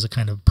philosophy as a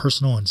kind of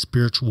personal and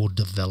spiritual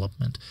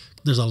development,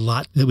 there's a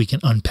lot that we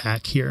can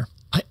unpack here.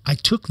 I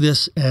took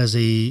this as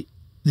a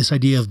this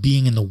idea of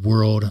being in the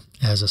world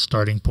as a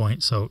starting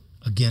point. So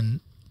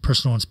again,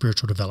 personal and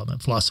spiritual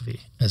development,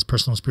 philosophy as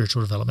personal and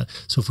spiritual development.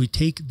 So if we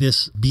take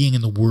this being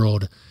in the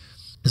world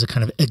as a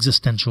kind of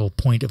existential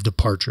point of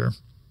departure.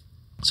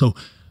 So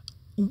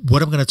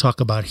what I'm going to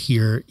talk about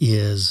here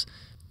is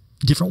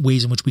different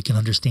ways in which we can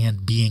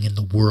understand being in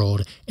the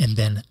world, and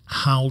then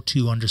how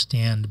to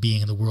understand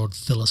being in the world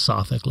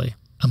philosophically.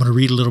 I'm going to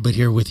read a little bit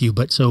here with you,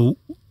 but so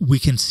we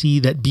can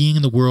see that being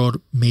in the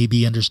world may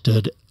be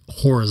understood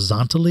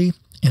horizontally,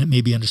 and it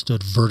may be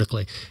understood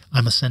vertically.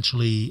 I'm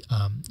essentially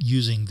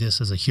using this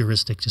as a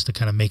heuristic just to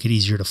kind of make it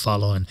easier to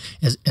follow and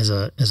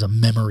as a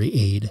memory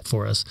aid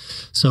for us.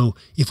 So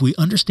if we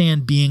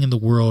understand being in the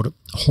world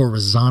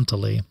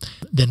horizontally,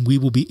 then we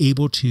will be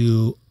able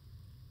to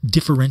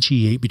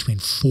differentiate between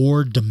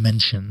 4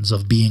 dimensions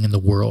of being in the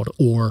world,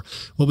 or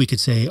what we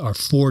could say are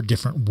 4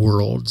 different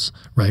worlds,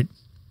 right?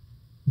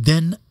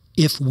 Then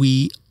if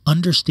we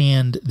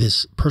understand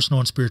this personal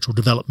and spiritual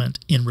development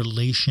in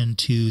relation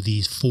to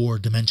these 4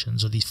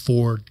 dimensions or these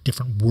 4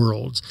 different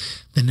worlds,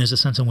 then there's a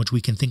sense in which we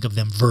can think of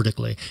them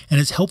vertically. And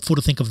it's helpful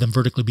to think of them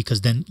vertically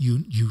because then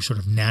you sort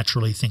of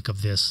naturally think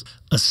of this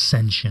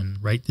ascension,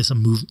 right? This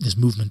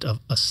movement of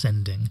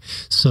ascending.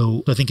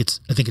 So I think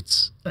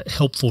it's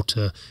helpful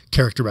to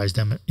characterize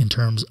them in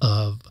terms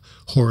of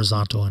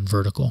horizontal and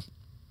vertical.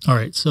 All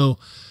right, so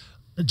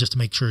just to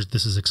make sure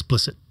this is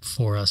explicit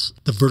for us,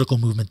 the vertical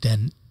movement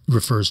then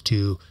refers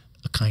to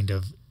a kind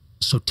of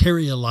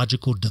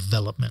soteriological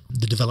development,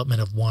 the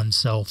development of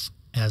oneself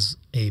as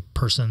a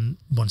person,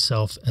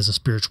 oneself as a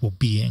spiritual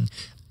being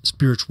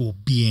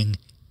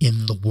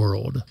in the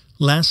world.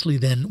 Lastly,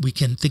 then, we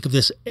can think of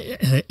this,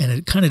 and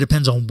it kind of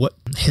depends on what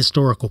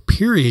historical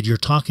period you're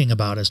talking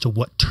about as to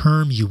what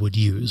term you would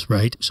use,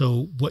 right?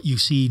 So what you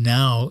see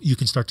now, you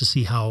can start to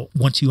see how,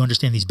 once you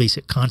understand these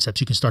basic concepts,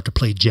 you can start to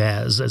play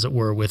jazz, as it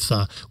were, with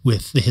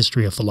the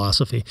history of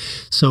philosophy.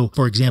 So,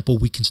 for example,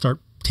 we can start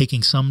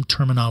taking some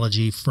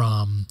terminology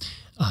from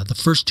the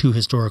first 2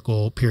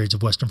 historical periods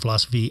of Western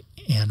philosophy,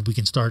 and we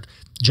can start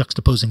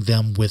juxtaposing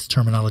them with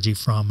terminology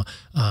from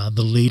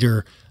the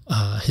later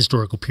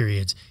historical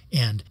periods.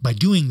 And by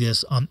doing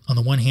this, on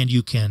the one hand,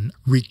 you can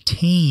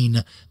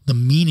retain the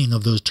meaning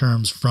of those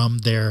terms from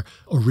their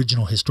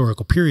original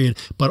historical period,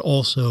 but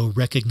also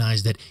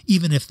recognize that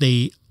even if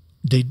they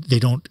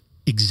don't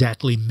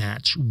exactly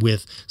match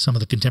with some of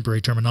the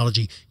contemporary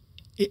terminology,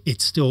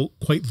 it's still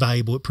quite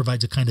valuable. It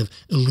provides a kind of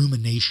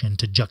illumination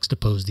to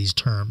juxtapose these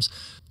terms.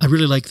 I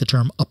really like the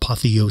term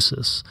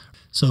apotheosis.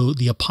 So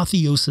the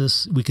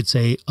apotheosis, we could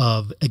say,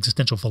 of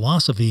existential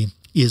philosophy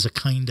is a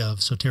kind of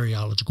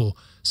soteriological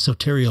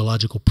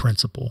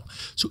principle.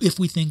 So if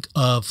we think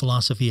of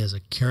philosophy as a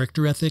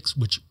character ethics,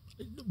 which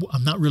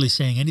I'm not really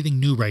saying anything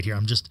new right here.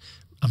 I'm just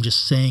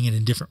saying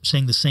it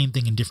saying the same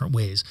thing in different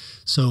ways.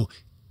 So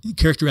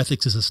character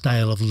ethics is a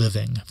style of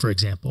living, for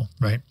example,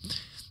 right?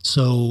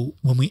 So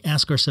when we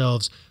ask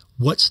ourselves,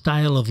 what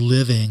style of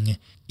living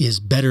is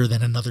better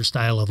than another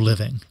style of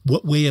living?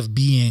 What way of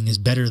being is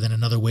better than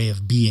another way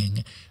of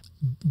being?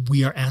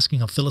 We are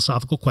asking a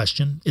philosophical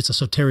question. It's a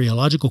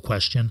soteriological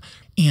question.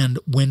 And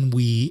when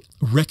we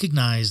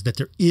recognize that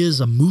there is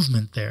a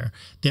movement there,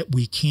 that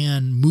we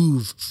can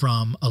move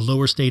from a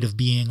lower state of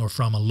being or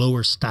from a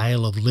lower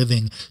style of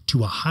living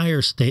to a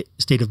higher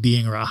state of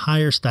being or a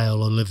higher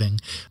style of living,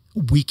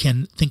 we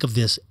can think of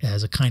this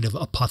as a kind of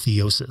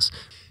apotheosis.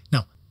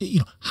 Now,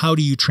 how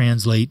do you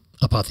translate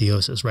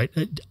apotheosis, right?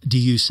 Do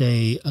you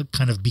say a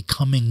kind of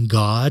becoming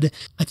God?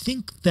 I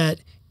think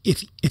that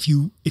if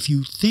you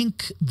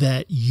think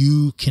that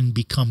you can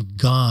become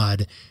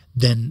God,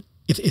 then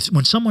if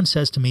when someone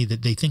says to me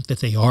that they think that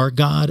they are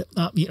God,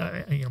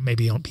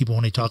 maybe people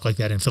only talk like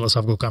that in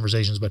philosophical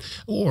conversations, but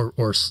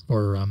or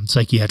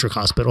psychiatric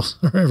hospitals,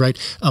 right?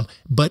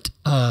 But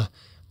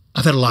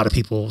I've had a lot of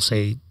people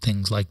say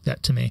things like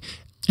that to me,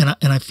 and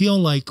I feel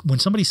like when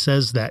somebody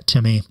says that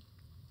to me,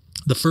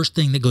 the first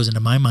thing that goes into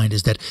my mind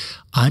is that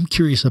I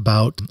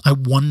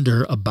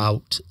wonder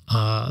about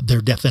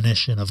their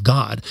definition of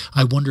God.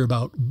 I wonder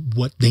about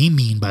what they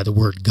mean by the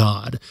word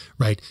God,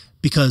 right?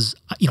 Because,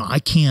 I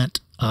can't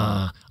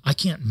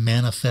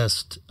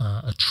manifest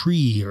a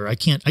tree, or I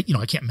can't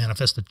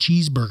manifest a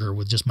cheeseburger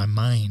with just my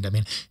mind. I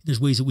mean, there's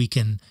ways that we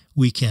can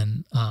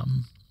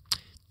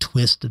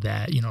twist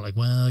that,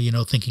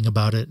 thinking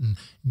about it and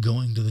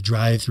going to the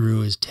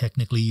drive-through is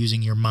technically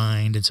using your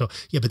mind. And so,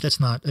 but that's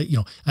not,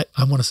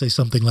 I want to say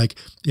something like,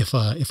 if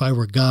I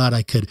were God,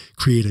 I could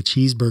create a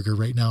cheeseburger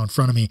right now in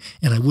front of me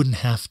and I wouldn't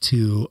have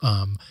to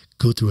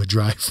go through a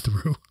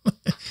drive-through,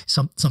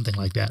 something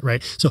like that,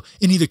 right? So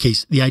in either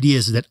case, the idea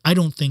is that I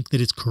don't think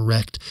that it's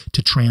correct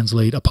to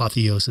translate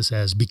apotheosis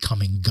as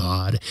becoming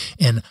God.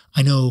 And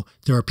I know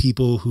there are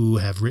people who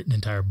have written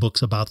entire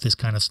books about this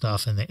kind of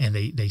stuff, and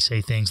they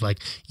say things like,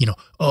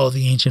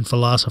 the ancient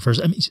philosophers.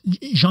 I mean,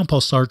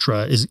 Jean-Paul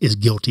Sartre is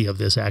guilty of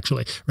this,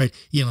 actually, right?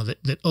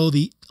 That all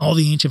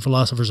the ancient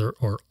philosophers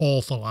or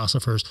all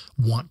philosophers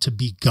want to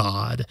be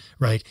God,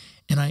 right?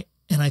 And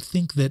I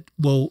think that,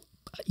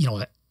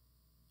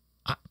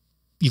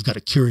 you've got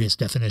a curious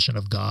definition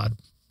of God.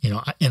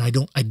 And I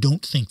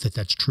don't think that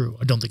that's true.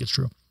 I don't think it's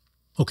true.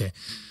 Okay.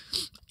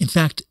 In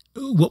fact,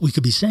 what we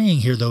could be saying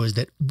here, though, is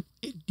that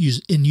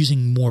in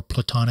using more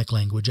Platonic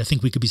language, I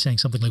think we could be saying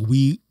something like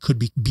we could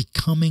be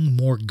becoming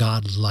more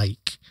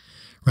God-like,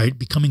 right?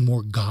 Becoming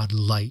more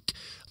God-like.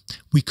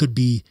 We could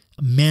be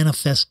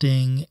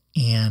manifesting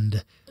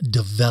and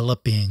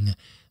developing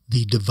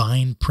the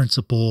divine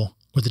principle,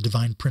 or the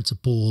divine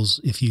principles,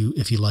 if you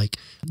like,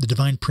 the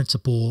divine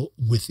principle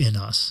within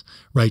us,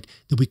 right?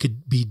 That we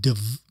could be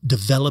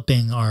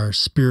developing our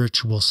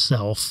spiritual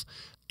self,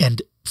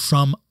 and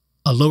from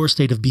a lower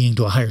state of being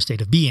to a higher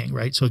state of being,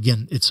 right? So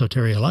again, it's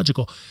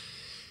soteriological.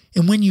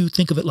 And when you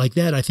think of it like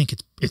that, I think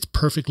it's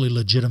perfectly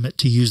legitimate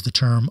to use the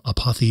term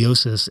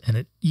apotheosis,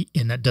 and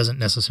that doesn't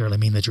necessarily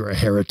mean that you're a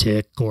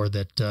heretic, or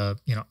that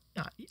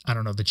I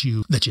don't know, that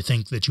you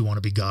think that you want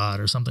to be God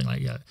or something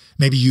like that.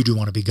 Maybe you do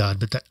want to be God,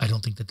 but I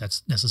don't think that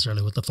that's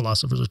necessarily what the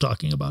philosophers are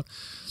talking about.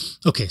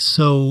 Okay,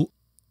 so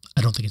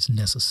I don't think it's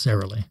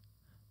necessarily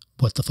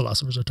what the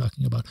philosophers are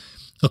talking about.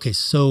 Okay,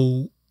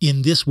 so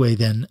in this way,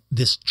 then,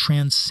 this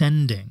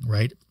transcending,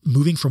 right,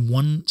 moving from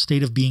one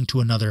state of being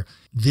to another,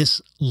 this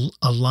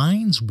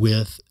aligns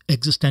with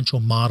existential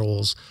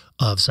models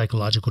of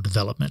psychological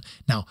development.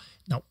 Now,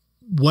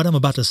 what I'm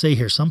about to say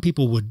here, some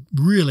people would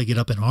really get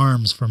up in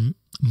arms from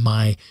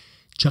my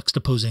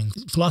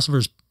juxtaposing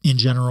philosophers in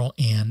general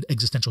and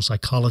existential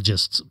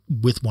psychologists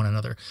with one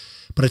another.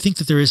 But I think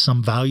that there is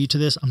some value to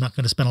this. I'm not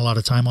going to spend a lot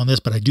of time on this,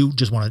 but I do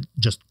just want to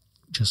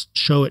just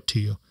show it to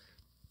you.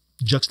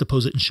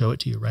 Juxtapose it and show it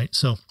to you, right?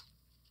 So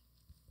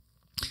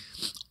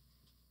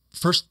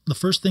the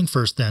first thing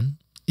first then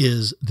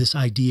is this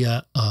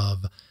idea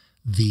of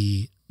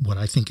what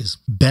I think is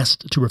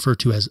best to refer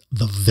to as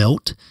the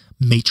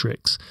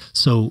Welt-Matrix.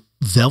 So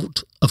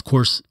Welt, of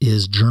course,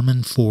 is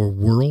German for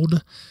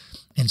world.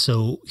 And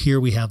so here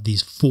we have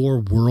these four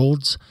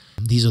worlds.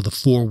 These are the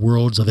four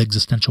worlds of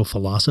existential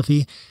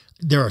philosophy.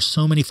 There are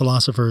so many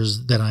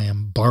philosophers that I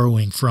am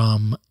borrowing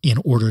from in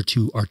order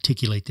to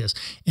articulate this.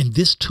 And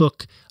this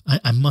took,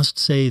 I must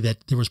say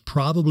that there was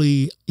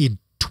probably in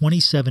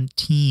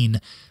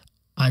 2017,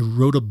 I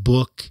wrote a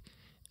book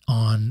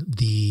on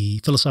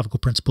the philosophical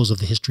principles of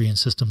the history and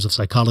systems of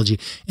psychology.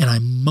 And I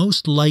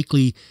most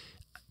likely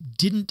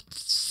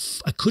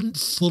I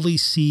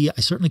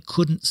certainly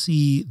couldn't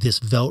see this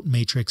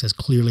Welt-Matrix as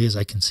clearly as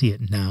I can see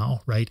it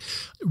now, right?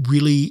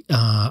 Really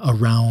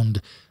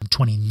around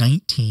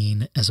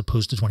 2019 as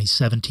opposed to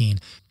 2017.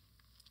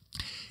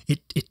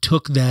 It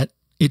took that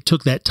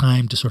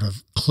time to sort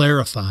of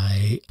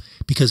clarify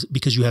because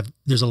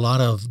there's a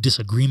lot of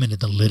disagreement in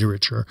the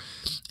literature.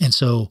 And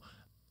so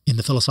in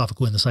the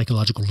philosophical and the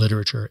psychological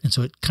literature. And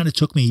so it kind of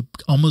took me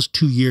almost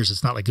 2 years.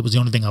 It's not like it was the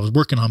only thing I was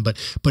working on, but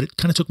it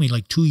kind of took me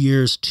like 2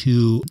 years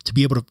to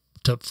be able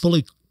to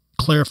fully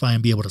clarify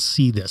and be able to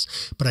see this.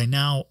 But I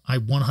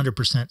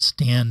 100%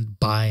 stand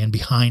by and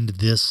behind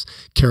this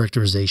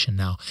characterization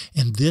now.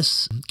 And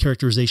this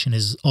characterization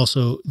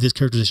also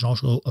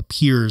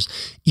appears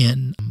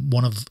in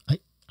one of,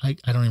 I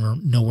don't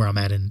even know where I'm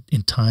at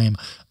in time,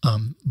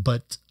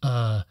 but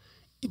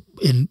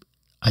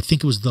I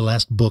think it was the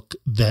last book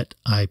that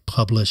I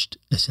published.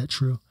 Is that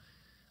true?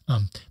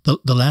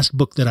 The last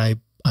book that I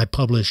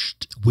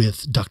published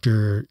with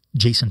Dr.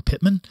 Jason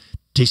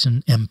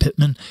M.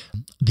 Pittman,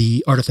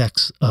 The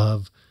Artifacts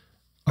of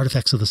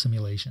the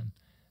Simulation.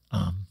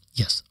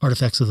 Yes,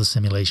 Artifacts of the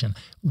Simulation,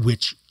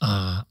 which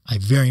I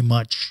very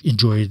much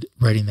enjoyed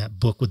writing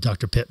that book with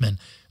Dr. Pittman.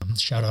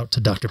 Shout out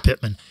to Dr.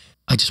 Pittman.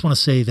 I just want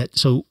to say that,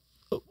 so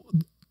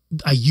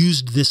I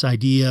used this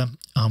idea.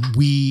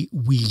 We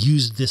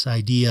used this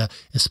idea,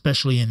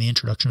 especially in the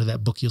introduction to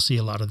that book. You'll see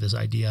a lot of this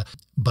idea,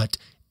 but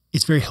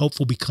it's very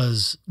helpful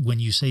because when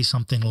you say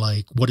something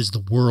like, what is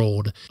the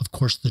world? Of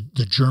course,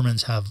 the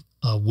Germans have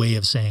a way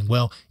of saying,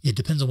 well, it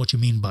depends on what you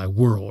mean by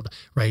world,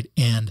 right?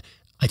 And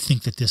I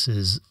think that this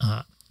is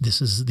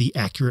the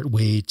accurate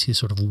way to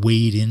sort of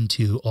wade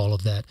into all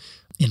of that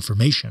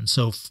information.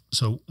 So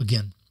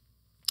again,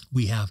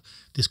 we have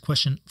this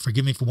question.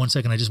 Forgive me for 1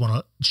 second. I just want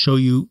to show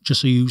you,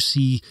 just so you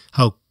see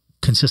how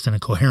consistent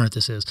and coherent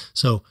this is.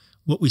 So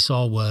what we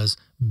saw was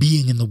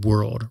being in the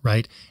world,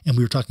 right? And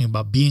we were talking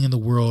about being in the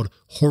world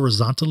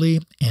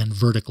horizontally and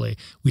vertically.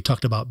 We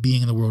talked about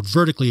being in the world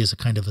vertically as a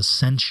kind of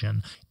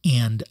ascension.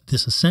 And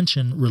this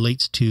ascension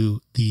relates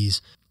to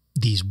these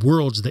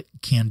worlds that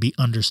can be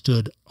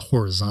understood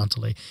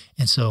horizontally.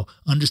 And so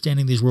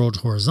understanding these worlds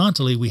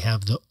horizontally, we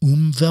have the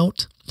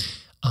Umwelt,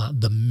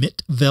 the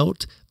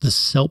Mitwelt, the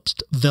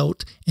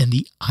Selbstwelt, and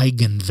the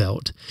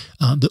Eigenwelt.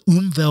 The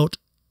Umwelt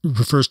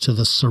refers to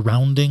the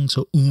surrounding.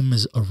 So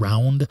is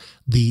around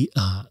the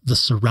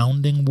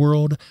surrounding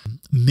world.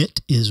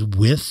 Mit is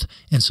with,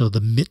 and so the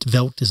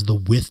Mitwelt is the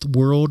with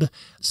world.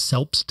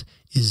 Selbst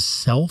is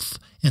self,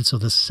 and so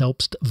the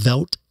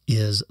Selbstwelt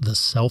is the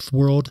self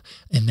world.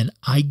 And then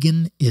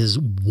Eigen is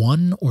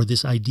one, or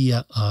this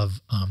idea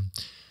of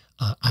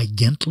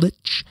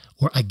Eigentlich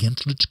or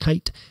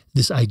Eigentlichkeit,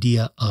 this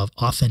idea of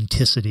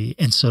authenticity.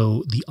 And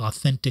so the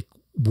authentic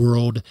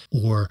world,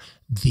 or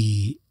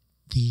the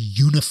the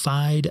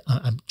unified,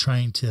 I'm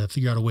trying to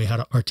figure out a way how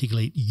to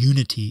articulate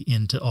unity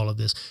into all of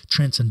this,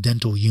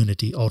 transcendental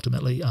unity,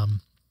 ultimately,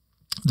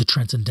 the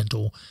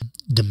transcendental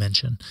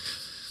dimension.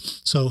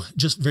 So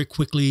just very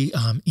quickly,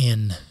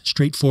 in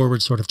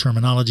straightforward sort of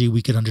terminology,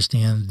 we could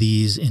understand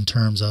these in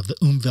terms of the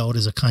Umwelt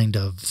is a kind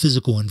of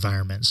physical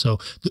environment. So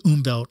the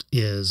Umwelt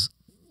is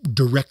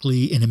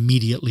directly and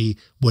immediately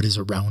what is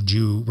around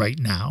you right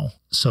now.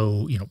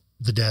 So,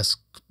 the desk,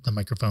 the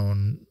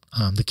microphone,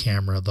 the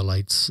camera, the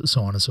lights,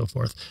 so on and so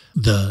forth,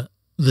 the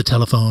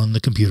telephone,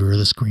 the computer,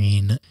 the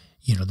screen,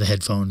 the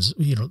headphones,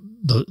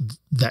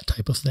 that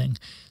type of thing.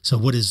 So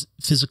what is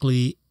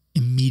physically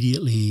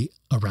immediately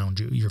around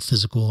you, your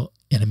physical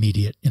and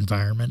immediate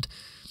environment.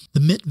 The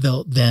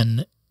Mitwelt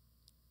then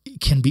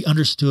can be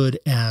understood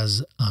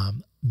as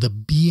the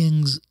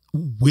beings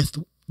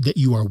that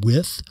you are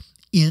with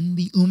in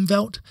the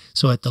Umwelt.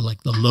 So at the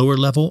lower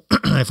level,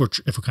 if we're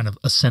kind of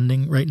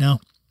ascending right now,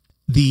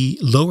 the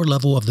lower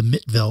level of the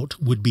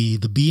Mitwelt would be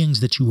the beings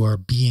that you are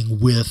being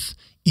with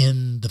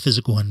in the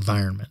physical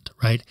environment,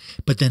 right?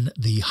 But then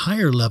the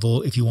higher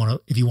level, if you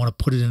want to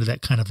put it into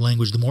that kind of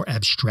language, the more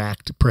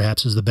abstract,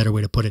 perhaps is the better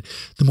way to put it,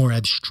 the more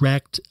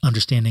abstract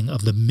understanding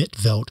of the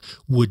Mitwelt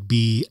would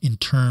be in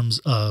terms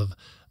of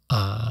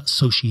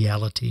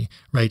sociality,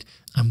 right?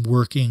 I'm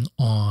working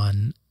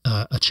on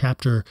a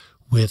chapter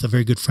with a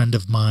very good friend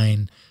of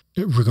mine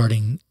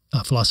regarding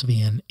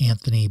philosophy and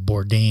Anthony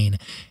Bourdain,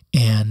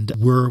 and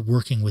we're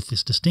working with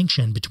this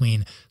distinction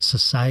between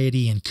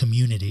society and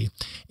community.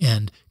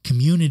 And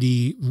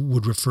community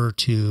would refer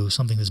to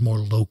something that's more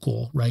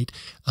local, right?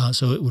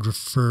 So it would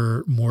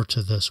refer more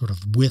to the sort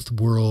of with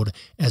world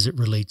as it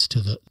relates to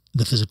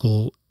the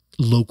physical,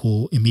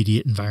 local,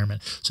 immediate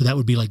environment. So that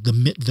would be like the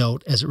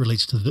Mitwelt as it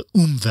relates to the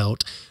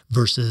Umwelt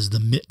versus the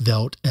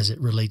Mitwelt as it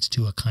relates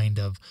to a kind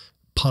of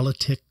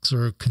politics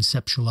or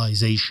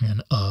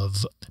conceptualization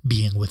of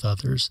being with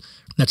others.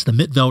 That's the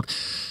Mitwelt.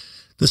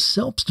 The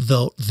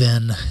Selbstwelt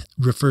then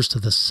refers to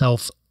the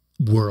self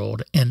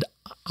world. And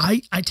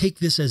I take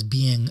this as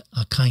being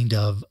a kind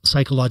of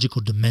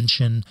psychological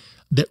dimension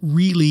that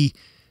really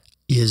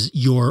is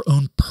your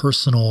own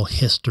personal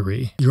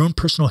history,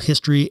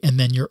 and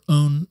then your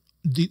own,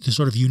 the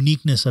sort of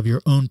uniqueness of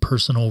your own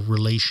personal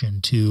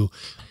relation to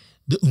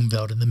the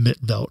Umwelt and the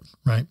Mitwelt,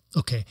 right?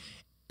 Okay.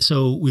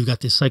 So we've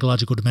got this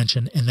psychological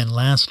dimension. And then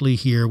lastly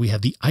here, we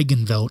have the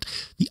Eigenwelt.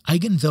 The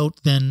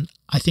Eigenwelt, then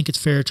I think it's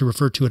fair to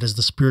refer to it as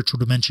the spiritual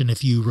dimension.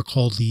 If you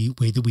recall the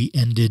way that we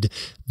ended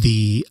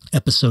the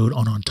episode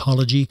on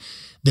ontology,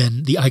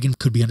 then the Eigen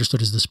could be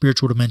understood as the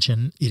spiritual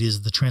dimension. It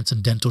is the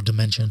transcendental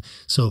dimension.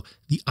 So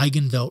the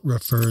Eigenwelt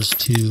refers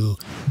to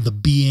the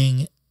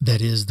being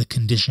that is the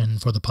condition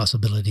for the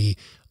possibility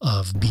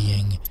of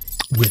being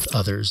with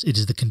others. It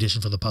is the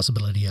condition for the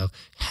possibility of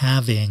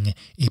having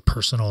a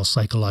personal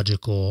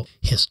psychological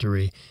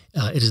history.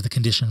 It is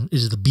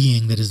the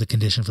being that is the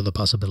condition for the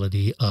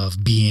possibility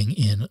of being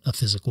in a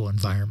physical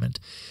environment.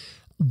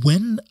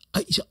 When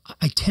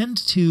I tend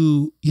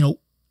to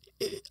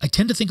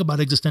think about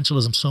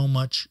existentialism so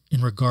much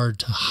in regard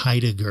to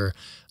Heidegger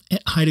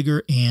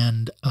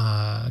and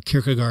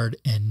Kierkegaard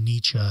and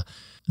Nietzsche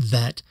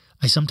that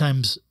I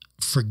sometimes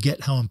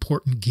forget how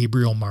important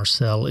Gabriel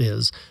Marcel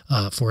is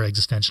for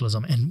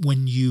existentialism. And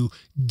when you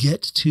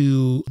get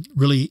to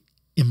really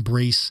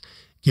embrace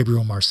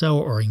Gabriel Marcel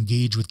or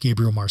engage with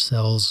Gabriel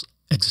Marcel's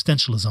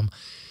existentialism,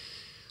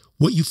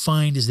 what you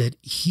find is that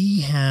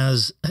he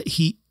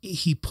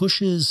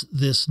pushes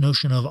this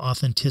notion of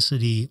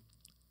authenticity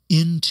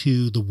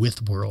into the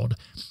with world.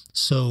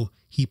 So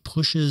he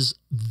pushes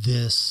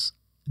this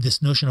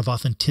notion of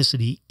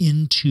authenticity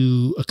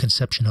into a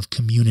conception of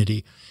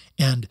community.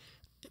 And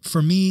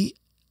for me,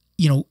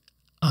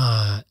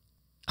 how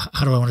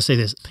do I want to say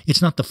this?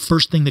 It's not the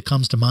first thing that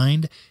comes to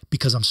mind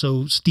because I'm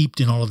so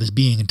steeped in all of this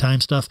being and time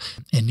stuff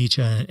and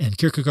Nietzsche and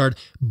Kierkegaard,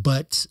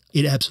 but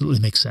it absolutely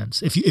makes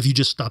sense. If you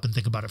just stop and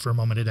think about it for a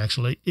moment, it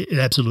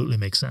absolutely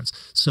makes sense.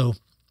 So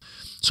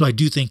I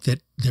do think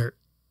that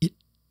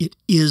it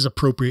is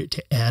appropriate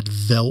to add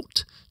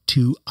Welt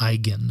to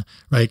Eigen,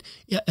 right?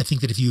 I think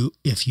that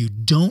if you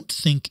don't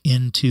think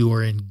into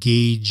or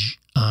engage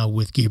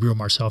with Gabriel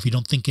Marcel, if you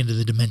don't think into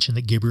the dimension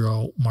that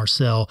Gabriel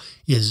Marcel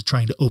is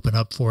trying to open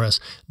up for us,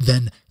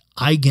 then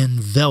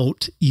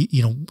Eigenwelt,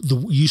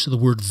 the use of the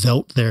word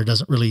Welt there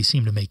doesn't really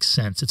seem to make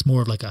sense. It's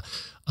more of like a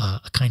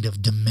kind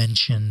of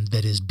dimension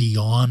that is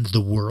beyond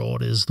the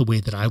world, is the way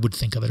that I would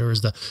think of it, or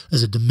as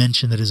a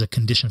dimension that is a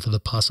condition for the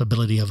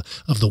possibility of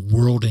the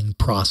worlding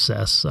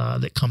process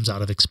that comes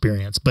out of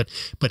experience. But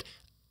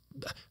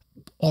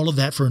all of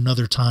that for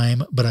another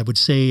time. But I would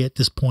say at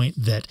this point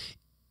that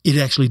it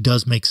actually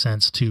does make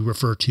sense to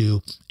refer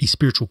to a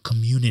spiritual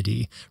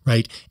community,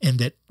 right? And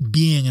that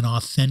being an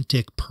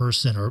authentic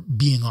person or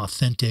being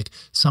authentic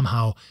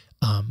somehow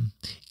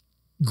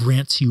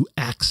grants you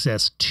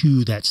access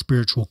to that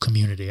spiritual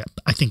community.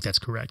 I think that's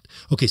correct.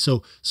 Okay,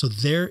 so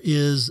there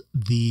is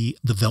the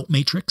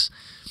Welt-Matrix,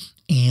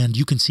 and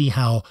you can see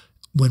how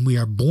when we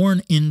are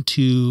born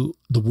into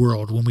the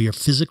world, when we are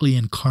physically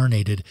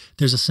incarnated,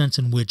 there's a sense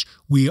in which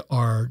we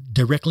are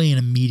directly and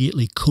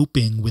immediately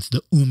coping with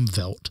the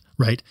Umwelt,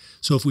 right?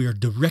 So if we are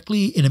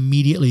directly and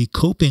immediately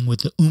coping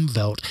with the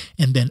Umwelt,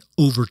 and then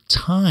over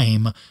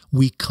time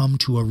we come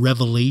to a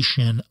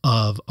revelation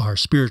of our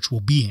spiritual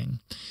being,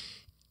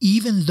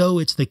 even though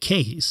it's the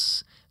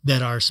case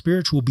that our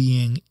spiritual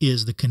being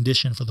is the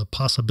condition for the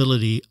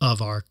possibility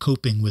of our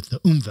coping with the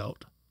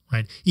Umwelt,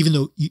 right? Even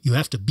though you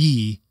have to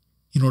be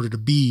in order to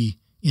be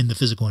in the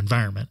physical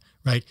environment,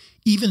 right?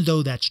 Even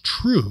though that's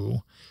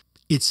true,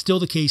 it's still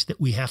the case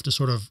that we have to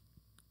sort of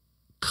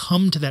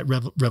come to that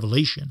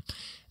revelation.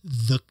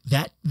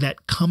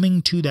 That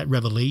coming to that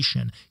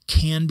revelation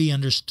can be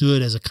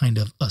understood as a kind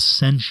of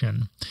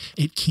ascension.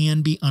 It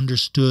can be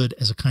understood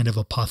as a kind of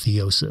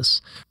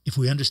apotheosis. If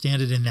we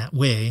understand it in that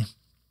way,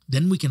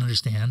 then we can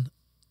understand,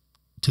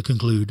 to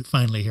conclude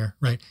finally here,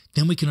 right?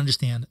 Then we can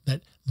understand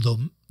that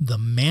the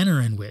manner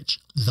in which,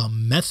 the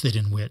method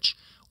in which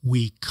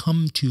we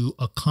come to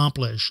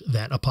accomplish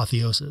that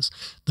apotheosis,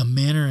 the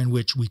manner in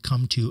which we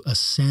come to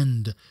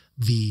ascend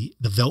the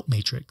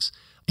Welt-Matrix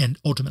and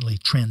ultimately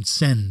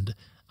transcend,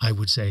 I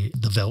would say,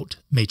 the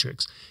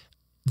Welt-Matrix.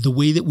 The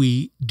way that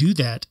we do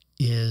that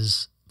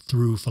is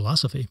through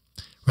philosophy,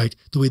 right?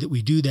 The way that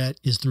we do that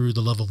is through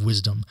the love of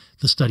wisdom,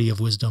 the study of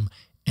wisdom,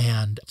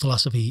 and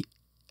philosophy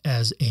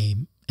as a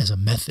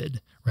method,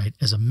 right?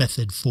 As a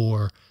method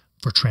for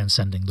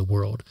transcending the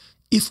world.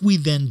 If we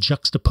then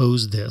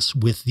juxtapose this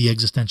with the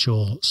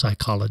existential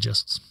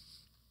psychologists,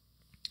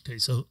 okay,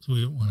 so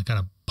we want to kind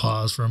of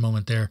pause for a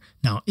moment there.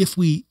 Now,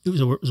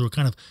 we're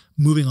kind of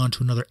moving on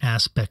to another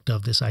aspect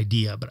of this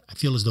idea, but I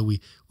feel as though we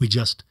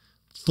just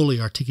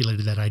fully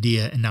articulated that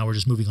idea, and now we're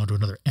just moving on to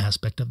another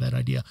aspect of that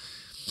idea.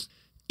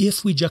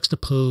 If we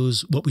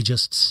juxtapose what we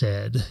just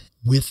said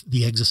with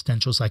the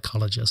existential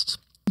psychologists,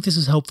 I think this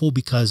is helpful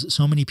because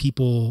so many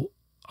people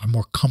are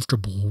more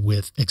comfortable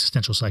with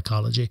existential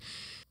psychology.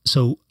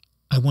 So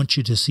I want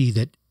you to see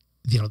that,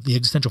 the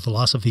existential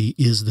philosophy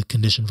is the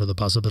condition for the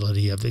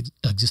possibility of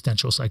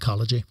existential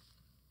psychology.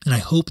 And I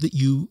hope that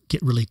you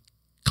get really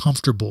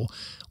comfortable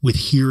with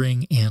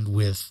hearing and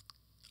with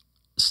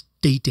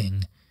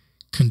stating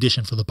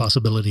condition for the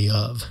possibility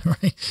of,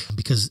 right?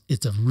 Because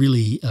it's a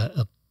really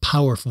a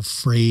powerful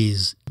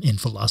phrase in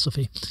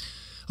philosophy.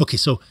 Okay,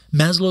 so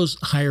Maslow's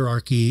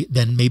hierarchy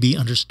then may be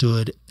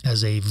understood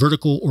as a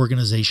vertical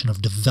organization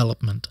of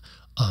development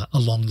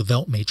along the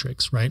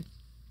Welt-Matrix, right?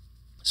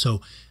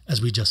 So,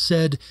 as we just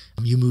said,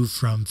 you move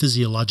from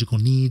physiological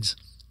needs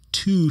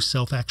to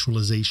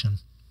self-actualization.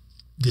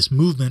 This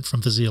movement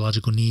from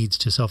physiological needs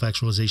to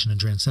self-actualization and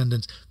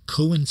transcendence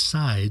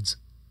coincides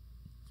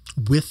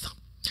with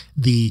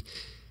the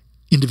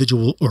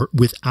individual, or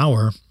with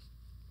our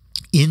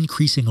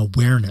increasing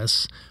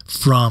awareness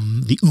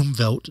from the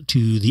Umwelt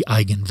to the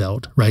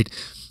Eigenwelt, right?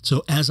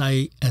 So as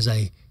I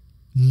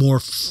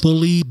more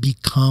fully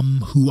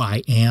become who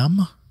I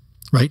am,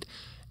 right?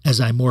 As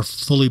I more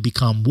fully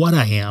become what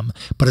I am,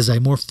 but as I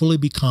more fully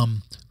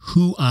become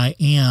who I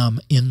am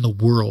in the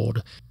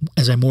world,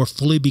 as I more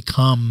fully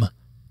become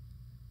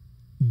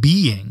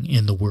being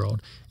in the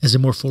world, as I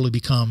more fully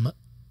become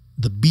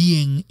the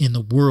being in the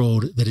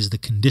world that is the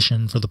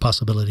condition for the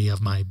possibility of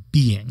my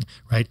being,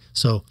 right?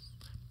 So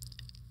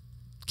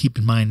keep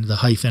in mind the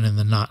hyphen and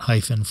the not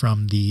hyphen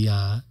from the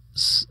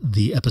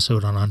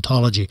episode on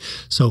ontology.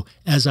 So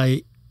as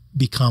I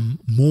become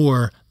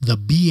more the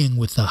being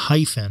with the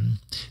hyphen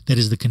that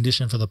is the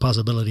condition for the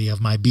possibility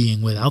of my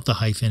being without the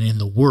hyphen in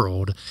the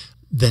world,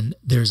 then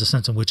there's a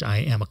sense in which I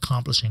am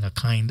accomplishing a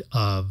kind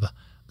of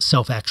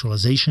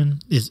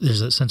self-actualization.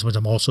 There's a sense in which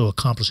I'm also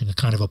accomplishing a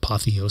kind of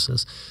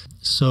apotheosis.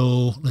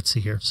 So let's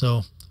see here.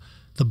 So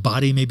the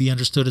body may be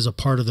understood as a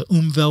part of the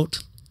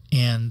Umwelt,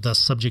 and the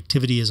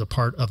subjectivity is a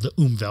part of the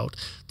Umwelt.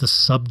 The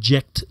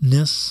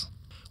subjectness,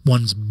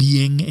 one's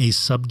being a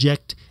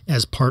subject,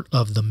 as part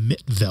of the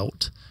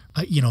Mitwelt.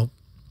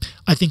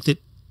 I think that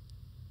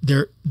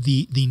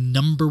the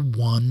number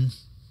one,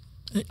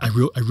 I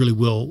really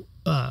will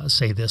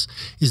say this,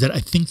 is that I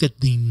think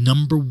that the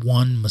number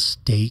one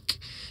mistake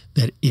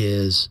that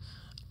is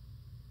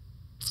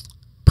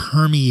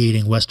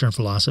permeating Western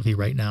philosophy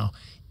right now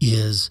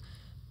is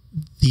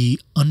the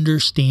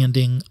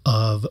understanding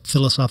of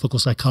philosophical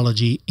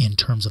psychology in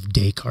terms of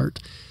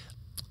Descartes.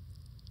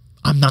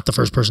 I'm not the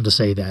first person to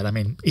say that. I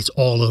mean, it's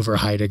all over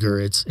Heidegger.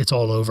 It's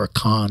all over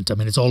Kant. I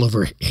mean, it's all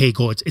over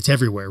Hegel. It's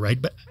everywhere,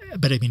 right? But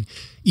I mean,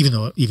 even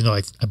though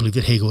I believe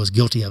that Hegel is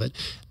guilty of it,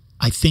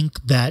 I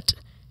think that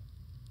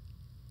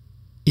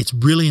it's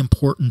really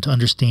important to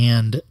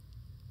understand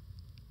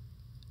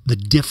the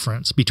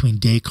difference between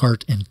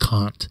Descartes and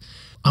Kant.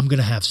 I'm going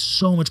to have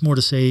so much more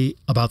to say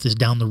about this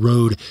down the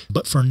road,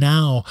 but for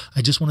now,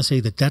 I just want to say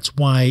that that's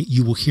why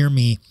you will hear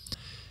me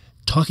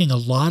talking a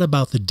lot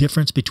about the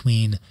difference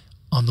between,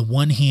 on the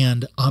one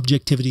hand,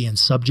 objectivity and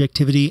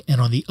subjectivity, and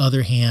on the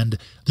other hand,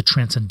 the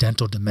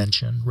transcendental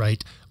dimension,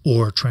 right?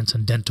 Or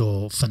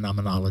transcendental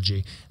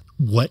phenomenology.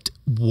 What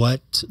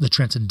the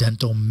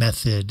transcendental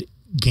method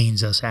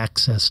gains us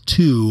access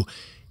to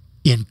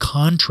in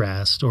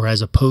contrast or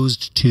as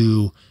opposed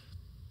to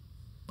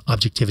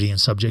objectivity and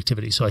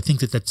subjectivity. So I think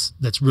that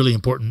that's really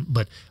important,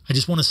 but I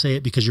just want to say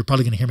it because you're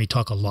probably going to hear me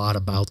talk a lot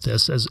about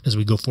this as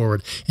we go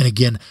forward. And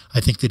again, I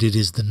think that it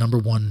is the number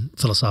one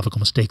philosophical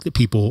mistake that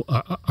people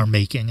are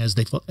making as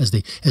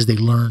they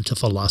learn to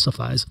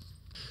philosophize.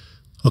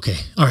 Okay,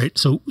 all right.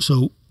 So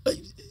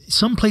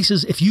some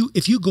places, if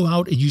you go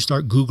out and you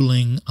start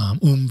Googling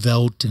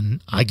Welt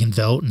and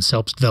Eigenwelt and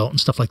Selbstwelt and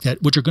stuff like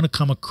that, what you're going to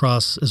come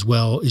across as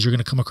well is you're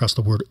going to come across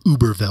the word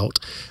Überwelt.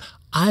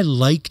 I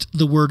liked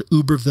the word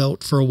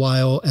Überwelt for a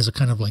while as a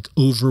kind of like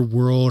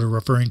overworld or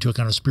referring to a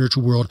kind of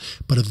spiritual world,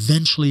 but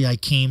eventually I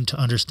came to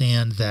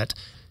understand that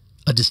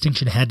a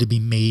distinction had to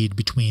be made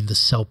between the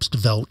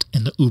Selbstwelt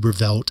and the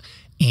Überwelt,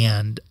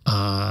 and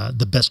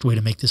the best way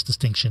to make this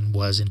distinction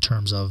was in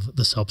terms of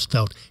the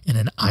Selbstwelt and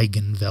an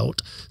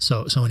Eigenwelt.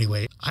 So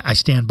anyway, I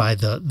stand by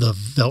the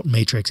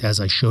Welt-Matrix as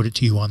I showed it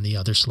to you on the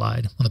other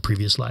slide, on the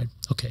previous slide.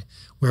 Okay,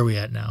 where are we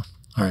at now?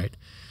 All right.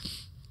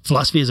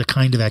 Philosophy is a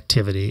kind of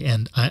activity,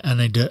 and I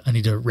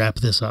need to wrap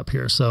this up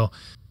here. So,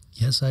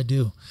 yes, I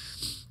do.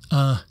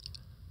 I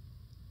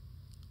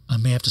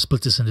may have to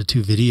split this into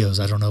 2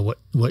 videos. I don't know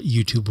what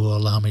YouTube will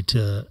allow me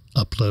to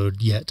upload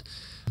yet.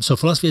 So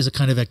philosophy is a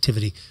kind of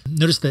activity.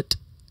 Notice that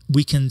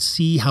we can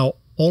see how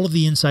all of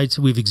the insights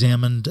we've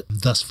examined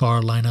thus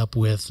far line up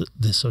with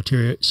the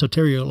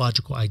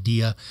soteriological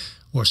idea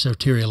or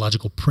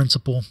soteriological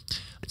principle.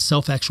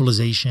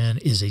 Self-actualization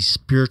is a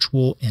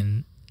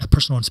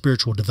personal and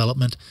spiritual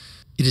development.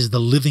 It is the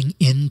living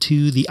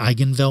into the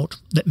Eigenwelt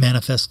that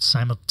manifests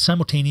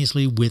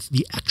simultaneously with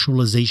the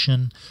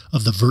actualization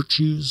of the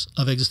virtues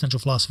of existential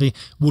philosophy.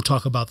 We'll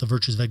talk about the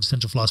virtues of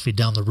existential philosophy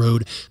down the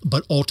road,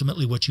 but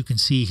ultimately what you can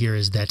see here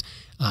is that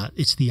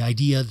it's the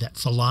idea that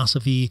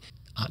philosophy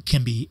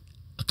can be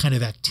a kind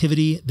of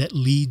activity that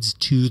leads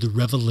to the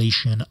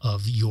revelation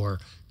of your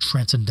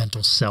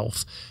transcendental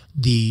self.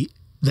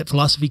 That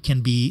philosophy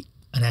can be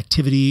an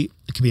activity,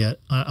 it can be a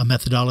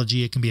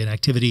methodology, it can be an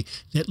activity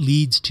that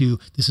leads to,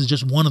 this is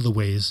just one of the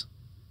ways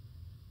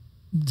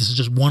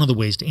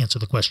to answer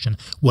the question,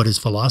 what is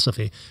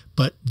philosophy?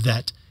 But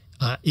that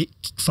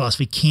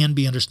philosophy can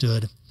be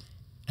understood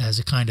as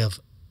a kind of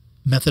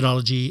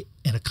methodology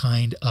and a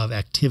kind of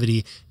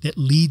activity that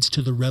leads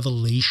to the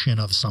revelation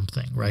of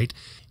something, right?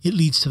 It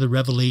leads to the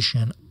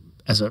revelation,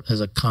 as a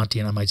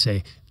Kantian, I might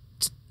say,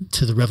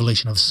 to the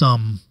revelation of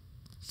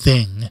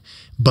something,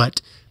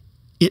 but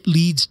it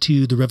leads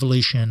to the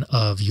revelation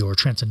of your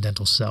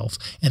transcendental self.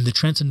 And the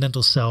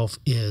transcendental self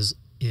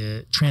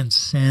it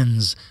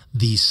transcends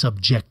the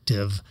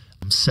subjective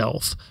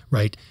self,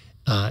 right?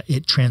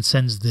 It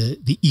transcends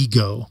the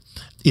ego.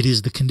 It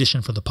is the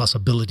condition for the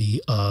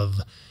possibility of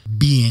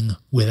being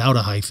without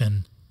a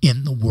hyphen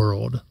in the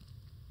world.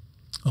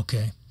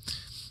 Okay,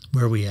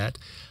 where are we at?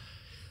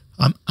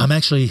 I'm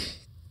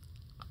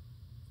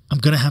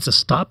going to have to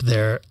stop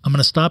there. I'm going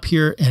to stop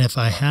here, and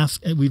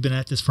we've been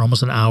at this for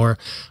almost an hour.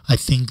 I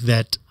think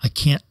that I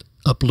can't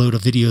upload a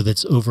video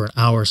that's over an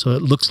hour, so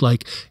it looks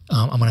like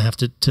I'm going to have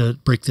to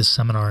break this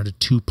seminar into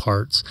 2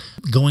 parts.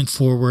 Going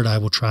forward, I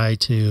will try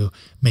to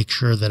make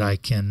sure that I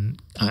can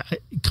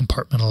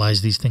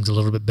compartmentalize these things a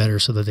little bit better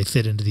so that they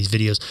fit into these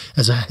videos.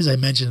 As I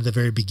mentioned at the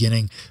very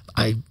beginning,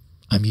 I'm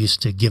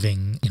used to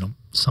giving,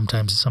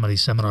 sometimes some of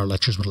these seminar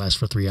lectures would last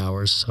for 3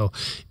 hours. So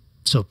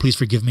please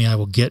forgive me. I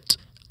will get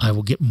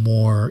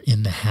more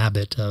in the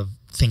habit of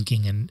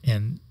thinking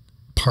and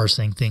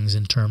parsing things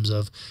in terms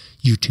of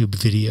YouTube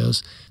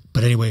videos.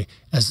 But anyway,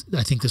 as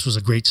I think this was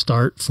a great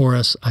start for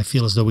us, I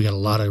feel as though we got a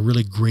lot of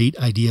really great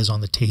ideas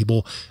on the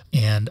table,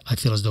 and I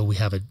feel as though we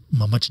have a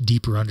much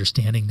deeper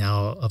understanding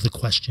now of the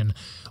question,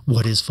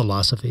 what is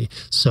philosophy?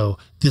 So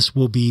this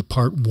will be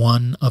part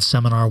 1 of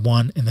Seminar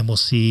 1, and then we'll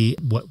see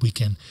what we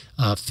can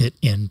fit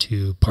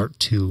into part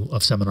 2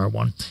 of Seminar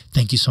 1.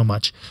 Thank you so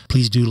much.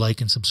 Please do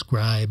like and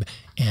subscribe,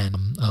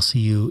 and I'll see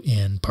you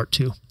in part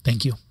 2.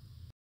 Thank you.